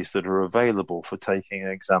facilities that are available for taking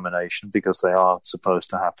an examination because they are supposed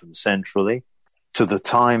to happen centrally, to the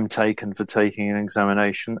time taken for taking an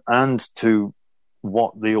examination, and to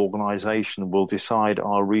what the organization will decide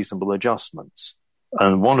are reasonable adjustments.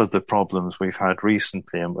 And one of the problems we've had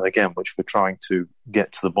recently, and again, which we're trying to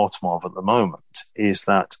get to the bottom of at the moment, is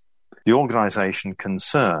that the organization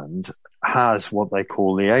concerned has what they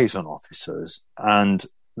call liaison officers, and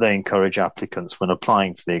they encourage applicants when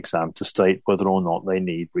applying for the exam to state whether or not they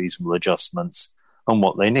need reasonable adjustments and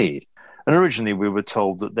what they need. And originally we were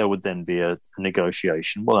told that there would then be a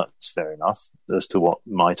negotiation. Well, that's fair enough as to what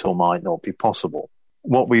might or might not be possible.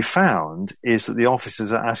 What we found is that the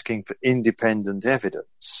officers are asking for independent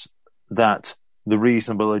evidence that the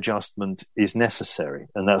reasonable adjustment is necessary.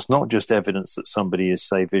 And that's not just evidence that somebody is,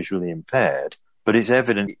 say, visually impaired, but it's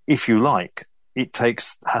evident, if you like,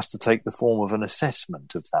 has to take the form of an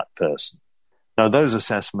assessment of that person. Now, those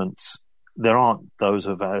assessments, there aren't those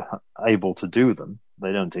who are able to do them.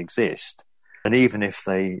 They don't exist. And even if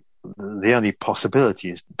the only possibility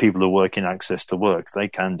is people who work in access to work, they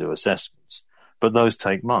can do assessments. But those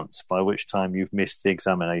take months, by which time you've missed the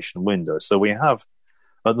examination window. So we have,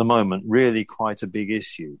 at the moment, really quite a big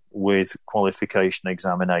issue with qualification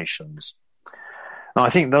examinations. Now, I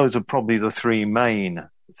think those are probably the three main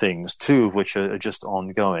things, two of which are just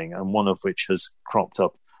ongoing, and one of which has cropped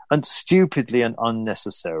up, and stupidly and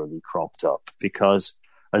unnecessarily cropped up, because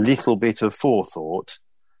a little bit of forethought,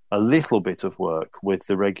 a little bit of work with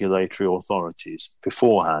the regulatory authorities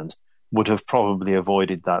beforehand would have probably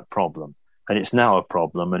avoided that problem. And it's now a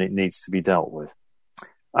problem, and it needs to be dealt with.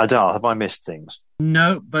 Adal, have I missed things?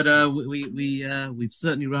 No, but we've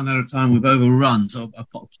certainly run out of time. We've overrun, so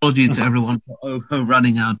apologies to everyone for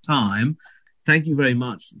overrunning our time. Thank you very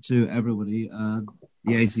much to everybody, the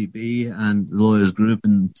ACB and the Lawyers Group,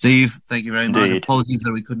 and Steve. Thank you very much. Indeed. Apologies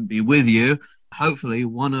that we couldn't be with you. Hopefully,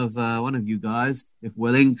 one of you guys, if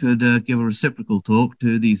willing, could give a reciprocal talk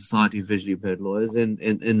to the Society of Visually Impaired Lawyers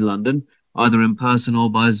in London, either in person or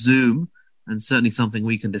by Zoom, and certainly something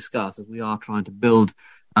we can discuss, as we are trying to build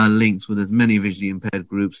links with as many visually impaired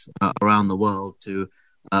groups around the world to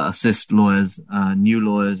assist lawyers, new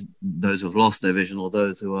lawyers, those who have lost their vision, or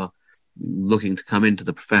those who are looking to come into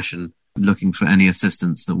the profession, looking for any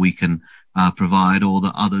assistance that we can provide or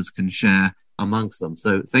that others can share amongst them.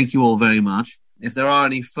 So thank you all very much. If there are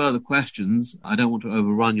any further questions, I don't want to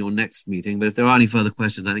overrun your next meeting, but if there are any further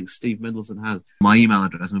questions, I think Steve Mendelson has my email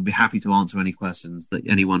address and would be happy to answer any questions that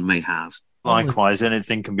anyone may have. Likewise,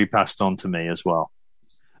 anything can be passed on to me as well.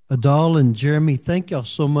 Adal and Jeremy, thank y'all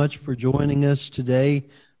so much for joining us today.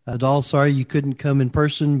 Adal, sorry you couldn't come in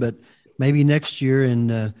person, but maybe next year,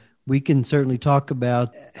 and we can certainly talk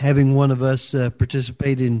about having one of us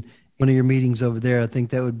participate in one of your meetings over there. I think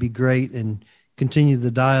that would be great, and continue the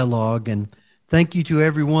dialogue. And thank you to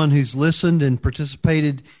everyone who's listened and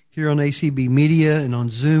participated here on ACB Media and on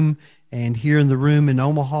Zoom and here in the room in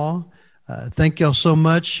Omaha. Thank y'all so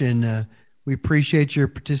much, and we appreciate your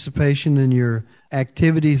participation and your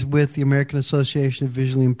activities with the American Association of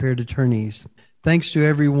Visually Impaired Attorneys. Thanks to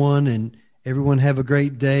everyone, and everyone have a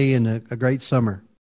great day and a great summer.